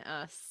then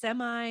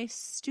Semi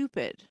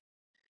Stupid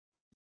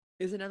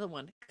is another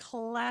one.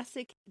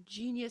 Classic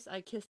genius.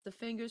 I kissed the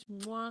fingers.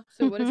 Mwah.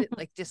 So what is it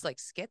like? Just like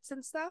skits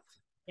and stuff?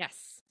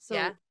 Yes.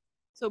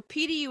 So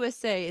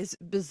PDUSA is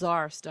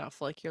bizarre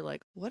stuff. Like you're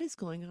like, what is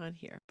going on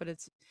here? But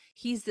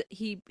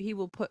he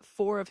will put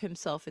 4 of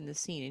himself in the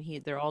scene,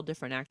 and they're all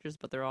different actors,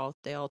 but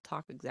they all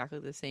talk exactly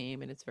the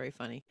same, and it's very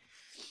funny.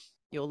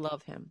 You'll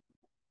love him.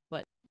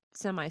 But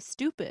Semi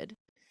Stupid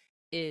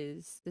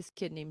is this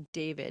kid named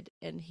David,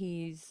 and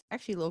he's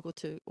actually local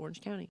to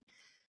Orange County.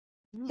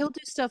 He'll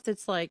do stuff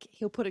that's like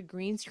he'll put a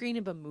green screen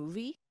of a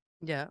movie.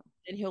 Yeah.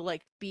 And he'll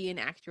like be an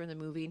actor in the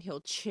movie, and he'll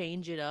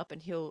change it up,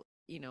 and he'll,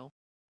 he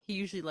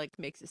usually like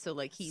makes it so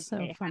like he's so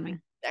funny.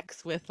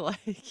 Sex with like,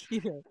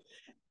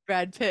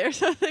 Brad Pitt or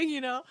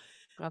something, I'll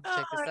have to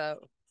check this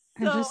out.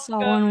 I just saw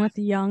one with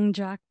young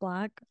Jack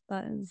Black.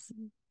 That is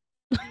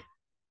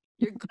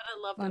You're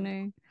gonna love funny.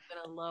 them.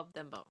 You're gonna love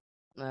them both.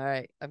 All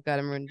right. I've got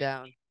them written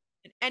down.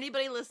 And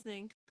anybody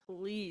listening,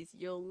 please,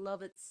 you'll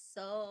love it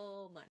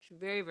so much.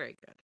 Very, very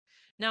good.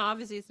 Now,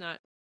 obviously, it's not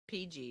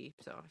PG,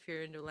 so if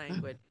you're into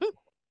language, if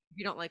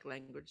you don't like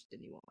language,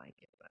 then you won't like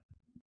it. But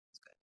it's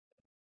good.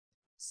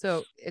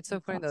 So it's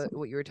so funny though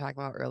what you were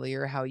talking about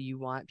earlier, how you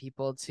want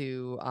people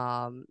to,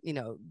 go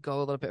a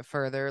little bit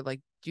further,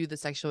 like do the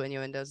sexual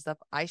innuendo stuff.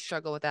 I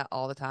struggle with that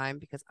all the time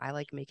because I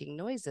like making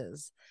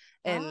noises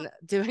and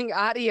doing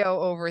audio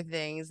over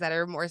things that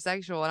are more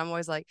sexual, and I'm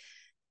always like,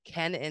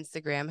 can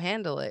Instagram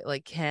handle it?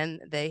 Like, can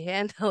they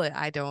handle it?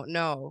 I don't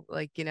know.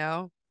 Like,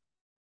 it's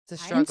a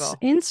struggle.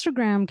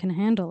 Instagram can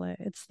handle it.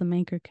 It's the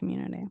maker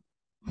community.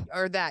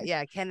 Or that,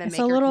 yeah. Can the it's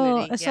maker a little,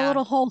 community? It's a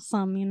little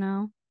wholesome, A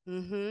little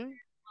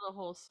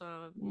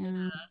wholesome.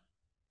 Yeah.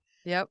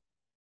 Yep.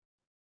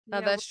 No,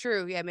 that's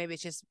true. Yeah, maybe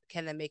it's just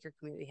can the maker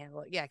community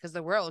handle it? Yeah, because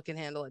the world can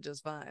handle it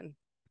just fine.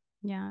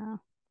 Yeah.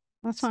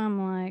 That's why I'm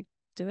like,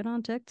 do it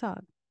on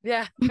TikTok.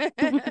 Yeah.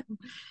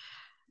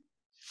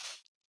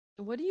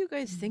 What do you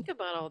guys think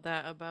about all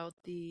that? About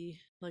the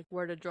like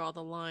where to draw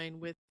the line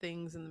with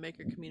things in the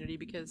maker community?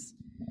 Because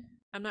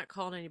I'm not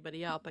calling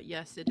anybody out, but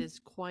yes, it is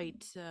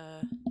quite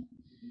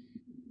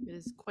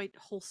is quite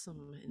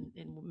wholesome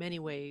in many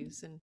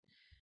ways, and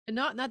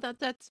not that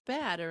that's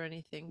bad or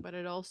anything, but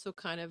it also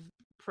kind of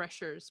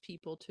pressures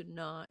people to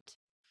not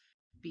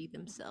be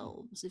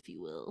themselves, if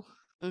you will.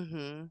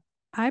 Mm-hmm.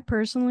 I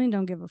personally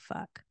don't give a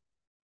fuck.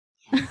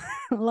 Yeah.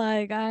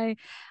 Like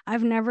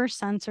I've never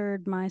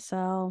censored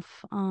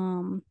myself.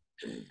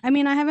 I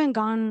mean, I haven't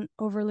gone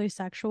overly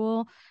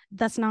sexual.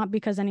 That's not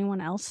because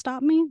anyone else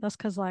stopped me. That's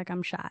because like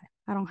I'm shy.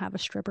 I don't have a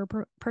stripper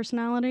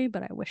personality,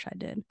 but I wish I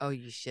did. Oh,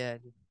 you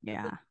should.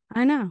 Yeah,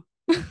 I know.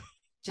 I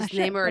Just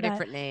name should, her a but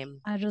different name.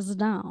 I just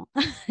don't.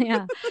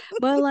 Yeah.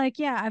 But like,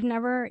 yeah, I've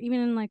never, even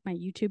in like my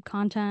YouTube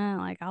content,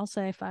 like I'll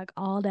say fuck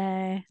all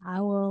day.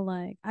 I will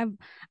like, I've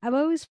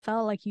always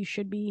felt like you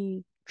should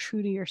be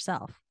true to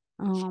yourself.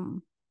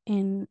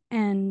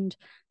 And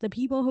the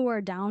people who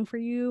are down for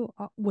you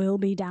will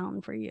be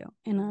down for you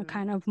in a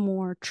kind of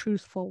more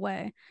truthful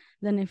way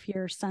than if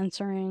you're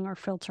censoring or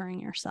filtering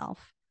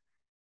yourself.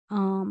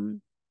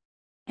 And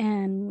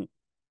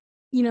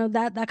you know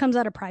that comes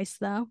at a price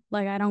though.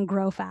 Like I don't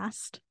grow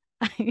fast.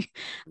 I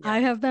I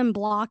have been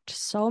blocked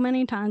so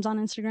many times on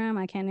Instagram.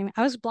 I can't even.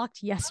 I was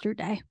blocked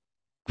yesterday.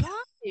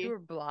 Why? You were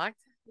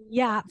blocked?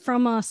 Yeah,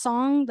 from a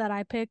song that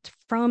I picked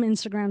from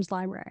Instagram's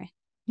library.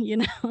 You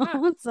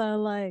know, so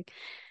like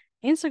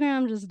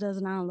Instagram just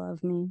does not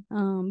love me.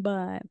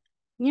 But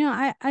you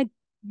know,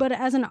 but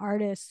as an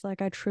artist,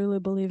 like I truly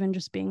believe in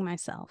just being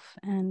myself.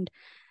 And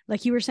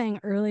like you were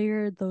saying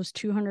earlier, those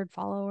 200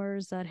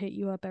 followers that hit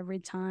you up every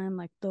time,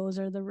 like those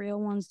are the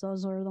real ones.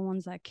 Those are the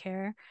ones that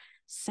care.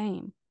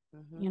 Same,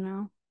 you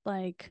know,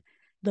 like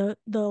the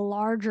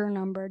larger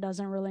number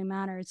doesn't really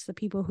matter. It's the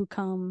people who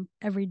come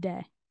every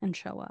day and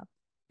show up,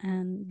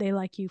 and they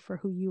like you for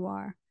who you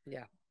are.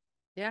 Yeah.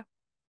 Yeah.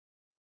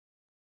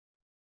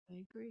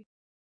 I agree.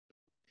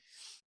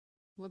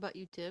 What about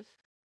you, Tiff?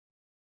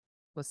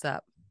 What's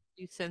up?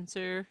 Do you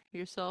censor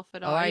yourself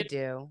at Oh, all? I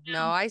do.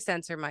 No, I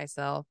censor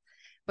myself.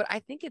 But I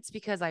think it's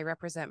because I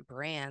represent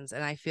brands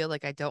and I feel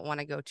like I don't want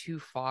to go too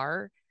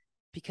far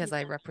because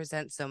I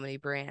represent so many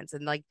brands.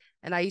 And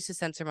I used to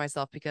censor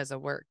myself because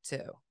of work too.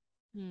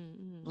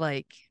 Mm-hmm.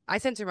 Like I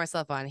censor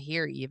myself on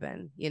here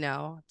even,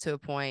 to a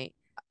point.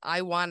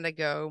 I want to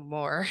go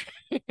more.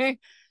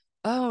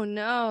 Oh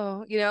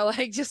no,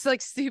 like just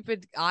like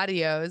stupid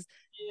audios.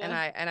 And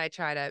I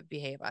try to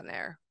behave on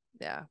there.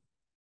 Yeah.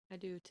 I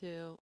do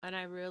too. And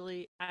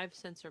I've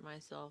censored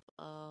myself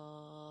a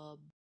lot.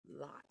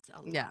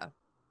 Yeah.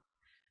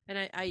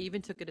 And I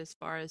even took it as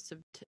far as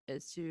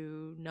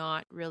to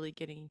not really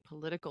getting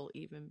political,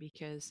 even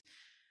because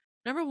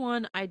number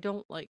one, I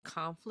don't like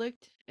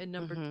conflict, and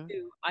number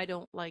two, I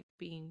don't like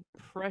being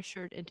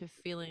pressured into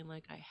feeling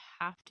like I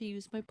have to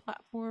use my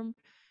platform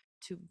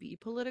to be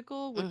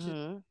political, which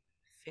is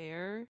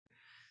fair.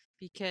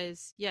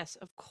 Because yes,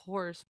 of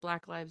course,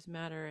 Black Lives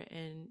Matter,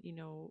 and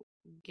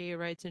gay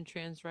rights and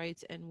trans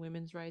rights and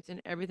women's rights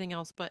and everything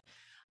else, but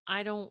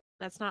I don't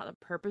that's not the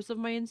purpose of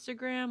my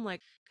Instagram,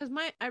 like, because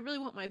I really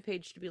want my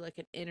page to be like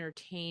an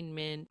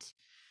entertainment,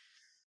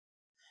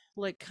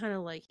 like kind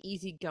of like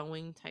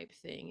easygoing type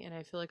thing. And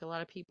I feel like a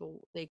lot of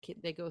people, they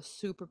go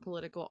super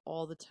political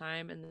all the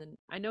time, and then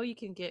I know you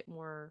can get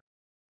more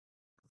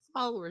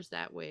followers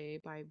that way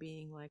by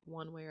being like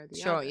one way or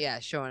the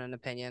other. Showing an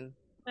opinion.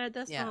 But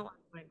that's Yeah. not like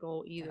my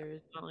goal either.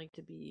 It's not like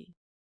to be,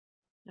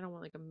 I don't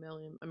want like a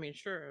million. I mean,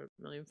 sure,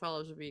 a million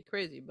followers would be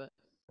crazy, but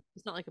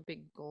it's not like a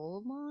big goal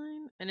of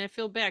mine. And I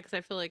feel bad because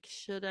I feel like,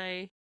 should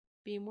I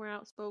be more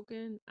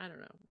outspoken? I don't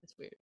know. It's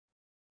weird.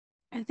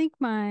 I think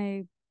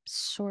my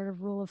sort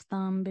of rule of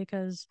thumb,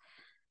 because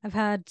I've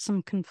had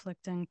some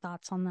conflicting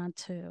thoughts on that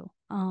too,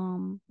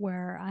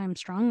 where I am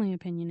strongly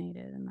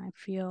opinionated and I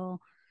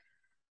feel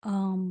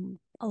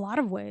a lot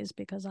of ways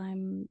because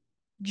I'm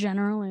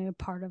generally a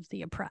part of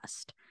the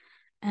oppressed.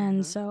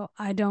 And so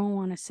I don't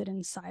want to sit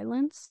in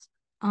silence.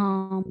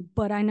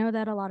 But I know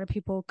that a lot of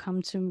people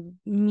come to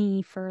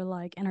me for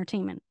like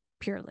entertainment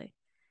purely.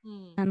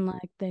 And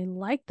like they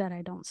like that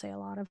I don't say a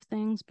lot of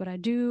things, but I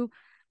do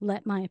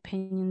let my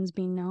opinions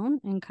be known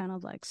in kind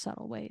of like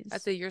subtle ways.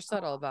 I'd say you're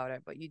subtle about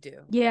it, but you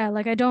do. Yeah,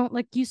 like I don't,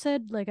 like you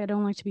said, like I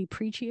don't like to be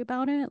preachy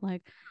about it.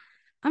 Like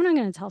I'm not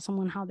going to tell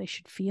someone how they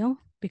should feel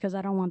because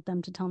I don't want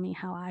them to tell me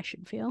how I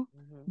should feel,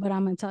 but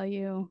I'm going to tell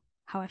you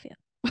how I feel.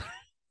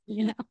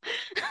 You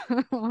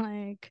know?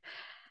 Like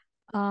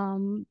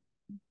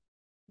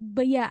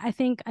but yeah, I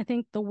think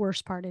the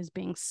worst part is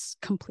being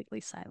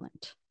completely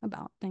silent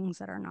about things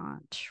that are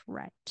not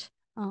right.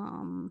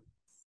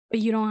 But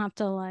you don't have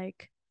to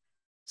like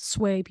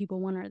sway people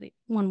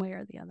one way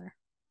or the other.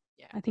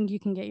 Yeah. I think you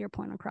can get your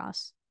point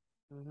across.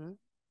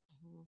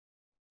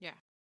 Yeah.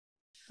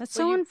 That's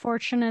so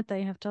unfortunate that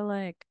you have to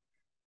like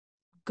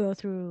go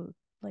through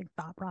like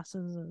thought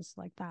processes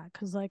like that,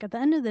 because like at the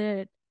end of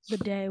the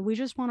day, we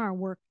just want our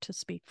work to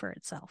speak for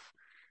itself,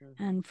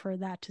 and for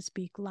that to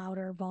speak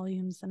louder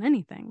volumes than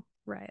anything,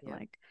 right?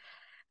 Like,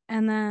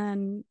 and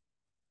then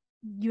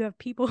you have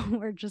people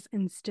who are just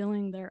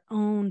instilling their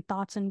own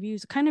thoughts and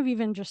views, kind of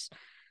even just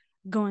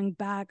going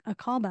back, a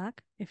callback,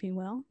 if you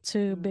will,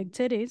 to big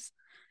titties,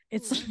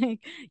 It's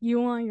like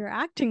you want your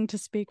acting to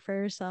speak for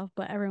yourself,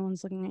 but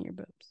everyone's looking at your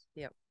boobs.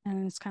 Yep.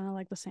 And it's kind of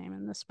like the same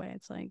in this way.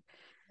 It's like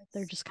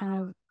they're just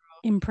kind of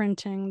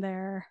imprinting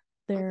their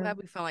I'm glad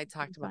we finally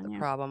talked about the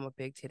problem with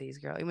big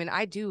titties, girl. I mean,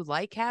 I do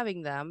like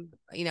having them.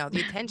 You know, the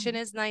attention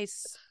is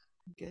nice.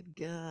 Good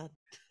God.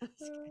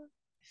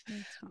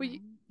 Well,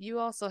 you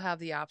also have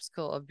the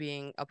obstacle of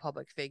being a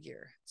public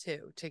figure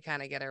too, to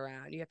kind of get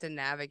around. You have to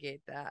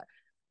navigate that.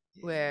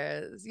 Yeah.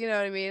 Whereas, you know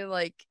what I mean?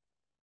 Like,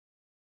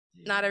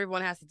 not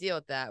everyone has to deal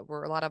with that.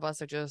 Where a lot of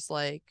us are just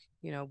like,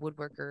 you know,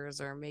 woodworkers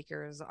or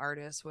makers,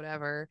 artists,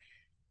 whatever.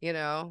 You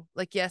know,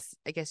 like, yes,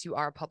 I guess you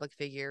are a public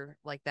figure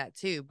like that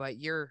too, but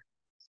you're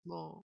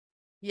small.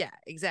 Yeah,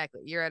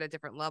 exactly. You're at a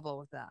different level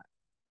with that.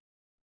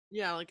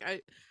 Yeah, like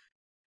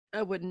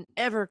I wouldn't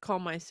ever call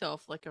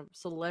myself like a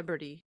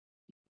celebrity.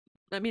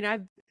 I mean,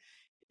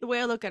 the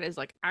way I look at it is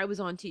like I was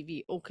on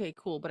TV. Okay,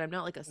 cool, but I'm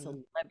not like a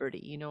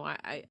celebrity. You know,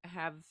 I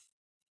have.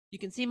 You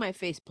can see my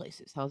face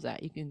places. How's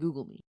that? You can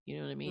Google me. You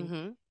know what I mean?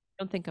 Mm-hmm. I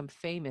don't think I'm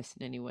famous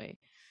in any way,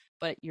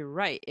 but you're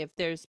right. If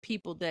there's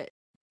people that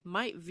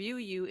might view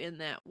you in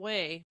that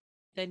way,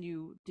 then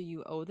do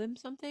you owe them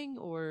something,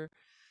 or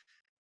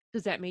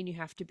does that mean you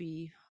have to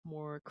be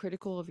more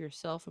critical of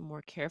yourself and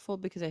more careful?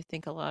 Because I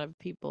think a lot of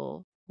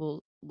people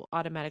will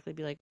automatically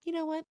be like, you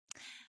know what?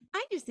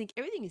 I just think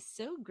everything is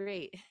so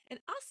great and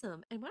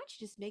awesome. And why don't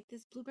you just make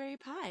this blueberry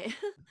pie?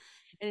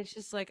 And it's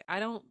just like, I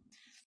don't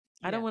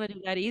want to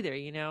do that either,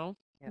 you know?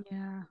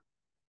 Yeah.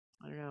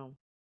 I don't know.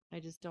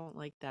 I just don't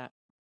like that.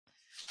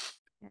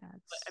 Yeah.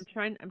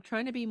 But I'm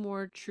trying to be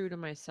more true to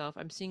myself.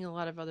 I'm seeing a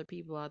lot of other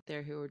people out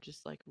there who are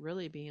just like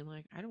really being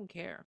like, I don't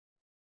care.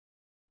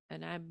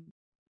 And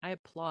I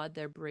applaud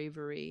their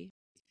bravery.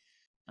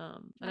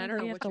 And I don't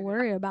know you have what to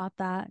worry about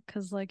that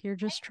because like you're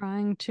just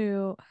trying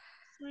to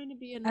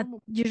be a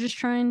normal you're just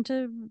trying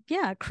to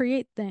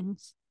create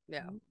things.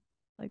 Yeah.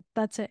 Like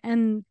that's it.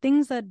 And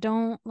things that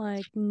don't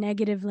like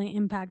negatively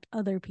impact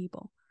other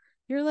people.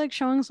 You're like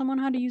showing someone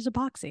how to use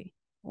epoxy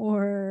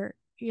or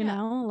you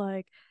know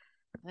like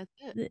that's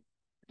it.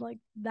 Like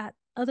that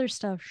other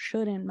stuff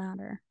shouldn't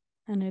matter.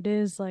 And it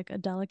is like a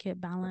delicate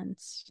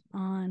balance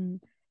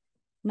on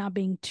not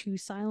being too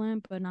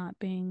silent but not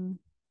being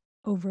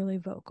overly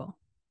vocal.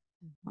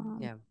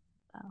 Yeah.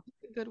 That's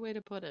a good way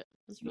to put it.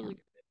 That's really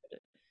good way to put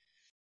it.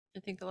 I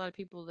think a lot of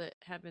people that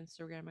have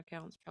Instagram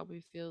accounts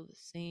probably feel the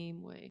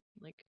same way.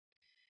 Like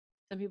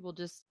some people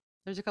just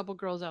there's a couple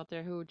girls out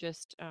there who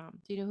just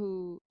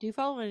do you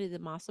follow any of the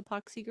Moss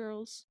Epoxy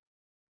girls?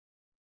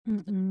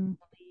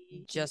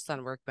 Just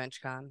on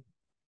Workbench Con.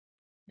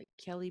 Like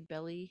Kelly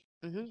Belly.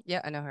 Mm-hmm.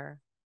 Yeah, I know her.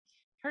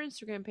 Her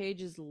Instagram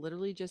page is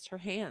literally just her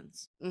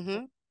hands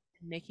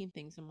making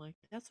things. I'm like,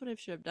 that's what I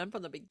should have done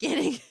from the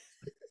beginning.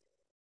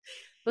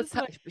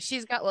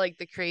 She's got like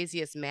the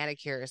craziest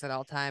manicures at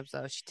all times,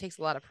 though. She takes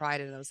a lot of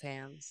pride in those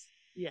hands.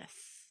 Yes,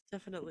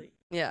 definitely.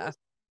 Yeah.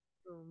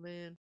 Oh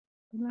man,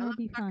 that would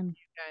be fun.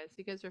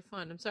 You guys are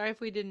fun. I'm sorry if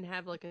we didn't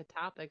have like a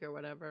topic or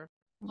whatever.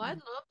 Well, I'd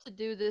love to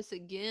do this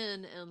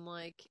again, and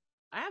like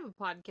I have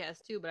a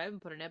podcast too, but I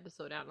haven't put an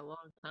episode out in a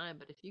long time.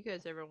 But if you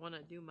guys ever want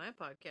to do my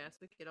podcast,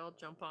 we could all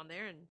jump on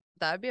there, and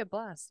that would be a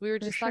blast. We were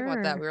just talking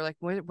about that. We were like,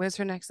 where's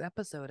her next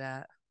episode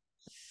at?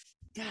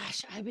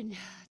 Gosh, I've been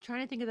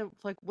trying to think of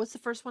like what's the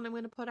first one I'm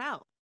going to put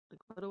out.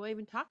 Like, what do I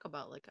even talk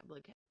about? Like, I'm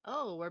like,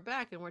 oh, we're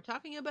back and we're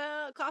talking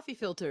about coffee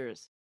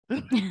filters.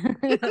 What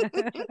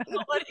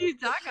do you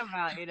talk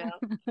about? You know,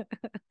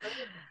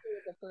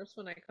 the first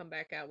one I come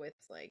back out with,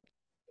 like,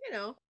 you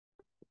know,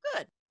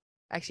 good.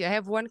 Actually, I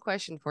have one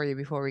question for you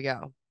before we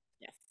go.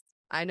 Yes.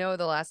 I know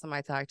the last time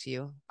I talked to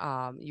you,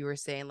 you were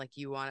saying like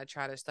you want to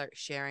try to start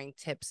sharing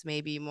tips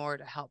maybe more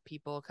to help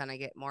people kind of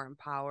get more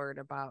empowered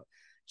about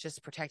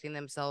just protecting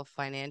themselves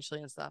financially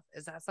and stuff.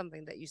 Is that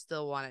something that you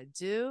still want to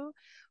do?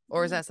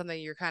 Or is that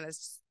something you're kind of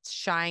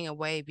shying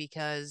away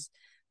because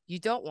you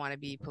don't want to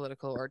be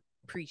political or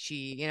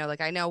preachy? You know,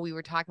 like I know we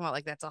were talking about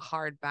like that's a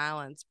hard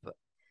balance, but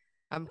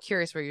I'm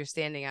curious where you're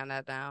standing on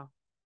that now.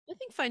 I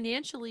think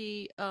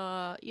financially,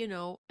 you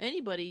know,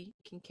 anybody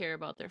can care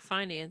about their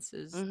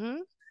finances,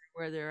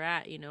 where they're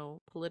at, you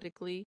know,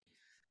 politically,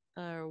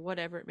 or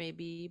whatever it may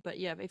be. But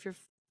yeah,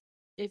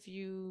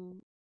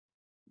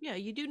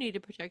 you do need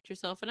to protect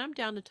yourself, and I'm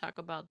down to talk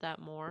about that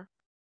more.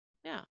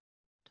 Yeah,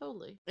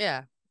 totally.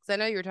 Yeah, because I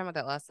know you were talking about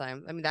that last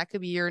time. I mean, that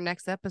could be your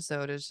next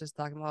episode, is just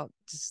talking about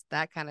just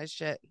that kind of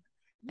shit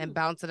and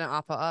bouncing it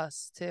off of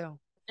us too.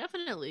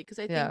 Definitely, because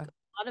I think a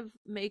lot of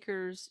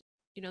makers,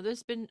 you know,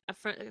 there's been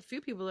a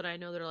few people that I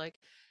know that are like,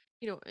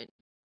 you know,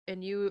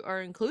 and you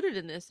are included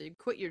in this, and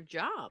quit your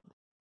job.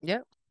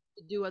 Yep.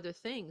 To do other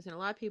things, and a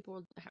lot of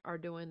people are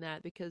doing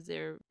that because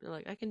they're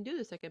like, I can do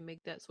this, I can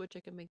make that switch,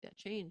 I can make that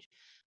change.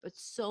 But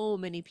so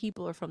many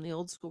people are from the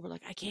old school. We're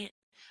like, I can't.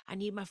 I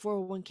need my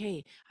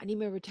 401k. I need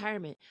my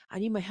retirement. I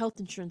need my health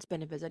insurance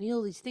benefits. I need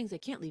all these things. I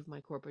can't leave my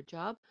corporate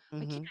job. I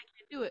can't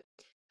do it.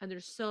 And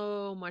there's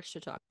so much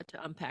to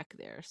unpack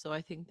there. So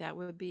I think that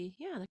would be,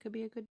 that could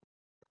be a good.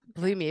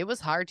 Believe me, it was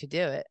hard to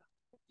do it.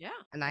 Yeah.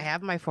 And I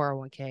have my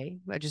 401k.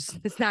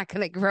 It's not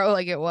going to grow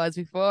like it was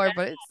before,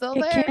 but it's still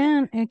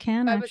there. It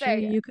can I would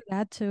actually. say- You could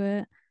add to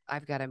it.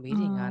 I've got a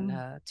meeting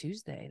on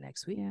Tuesday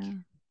next week. Yeah.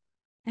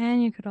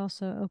 And you could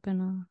also open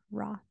a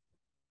Roth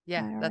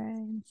IRA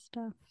and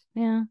stuff.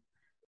 Yeah.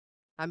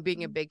 I'm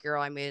being a big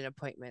girl. I made an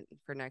appointment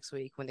for next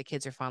week when the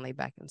kids are finally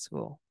back in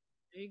school.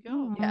 There you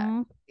go.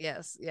 Yeah.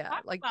 Yes. Yeah.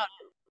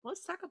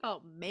 Let's talk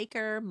about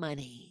maker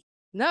money.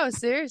 No,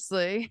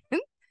 seriously.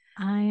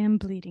 I am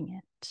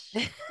bleeding it.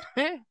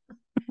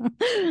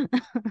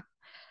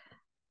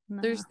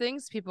 No. There's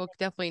things people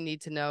definitely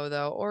need to know,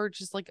 though, or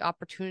just like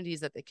opportunities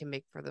that they can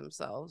make for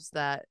themselves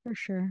that for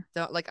sure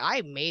don't, like,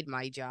 I made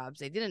my jobs.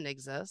 They didn't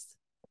exist.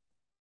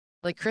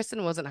 Like,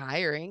 Kristen wasn't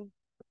hiring.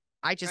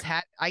 I just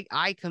had,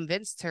 I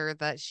convinced her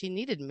that she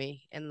needed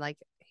me, and like,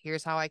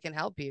 here's how I can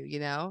help you. You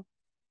know,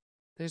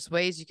 there's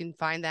ways you can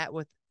find that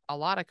with a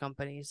lot of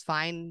companies.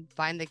 Find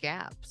the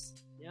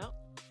gaps. Yep.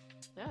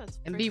 Yeah.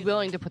 And be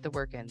willing to put the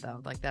work in,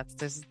 though. Like, that's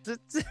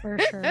for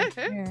sure.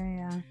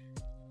 Yeah.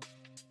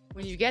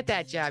 When you get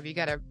that job, you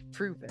got to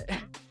prove it.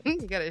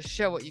 You got to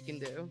show what you can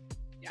do.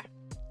 Yeah.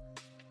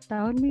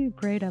 That would be a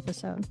great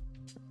episode.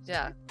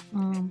 Yeah.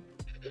 Yeah.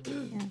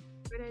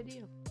 Great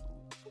idea.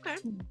 Okay.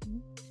 Mm-hmm.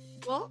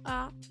 Well,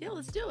 yeah,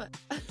 let's do it.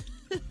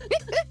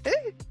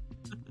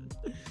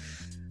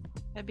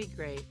 That'd be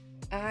great.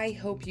 I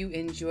hope you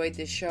enjoyed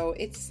this show.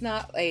 It's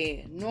not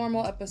a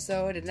normal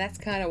episode, and that's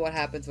kind of what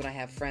happens when I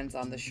have friends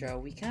on the show.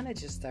 We kind of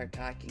just start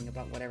talking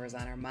about whatever's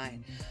on our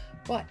mind.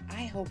 But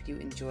I hope you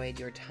enjoyed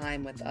your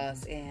time with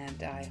us,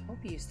 and I hope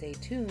you stay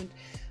tuned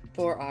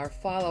for our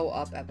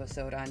follow-up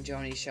episode on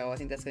Joanie's show. I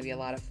think that's going to be a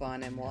lot of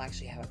fun, and we'll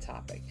actually have a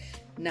topic.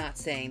 Not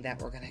saying that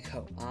we're going to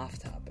go off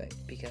topic,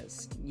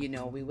 because you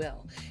know we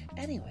will.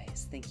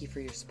 Anyways, thank you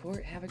for your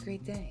support. Have a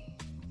great day.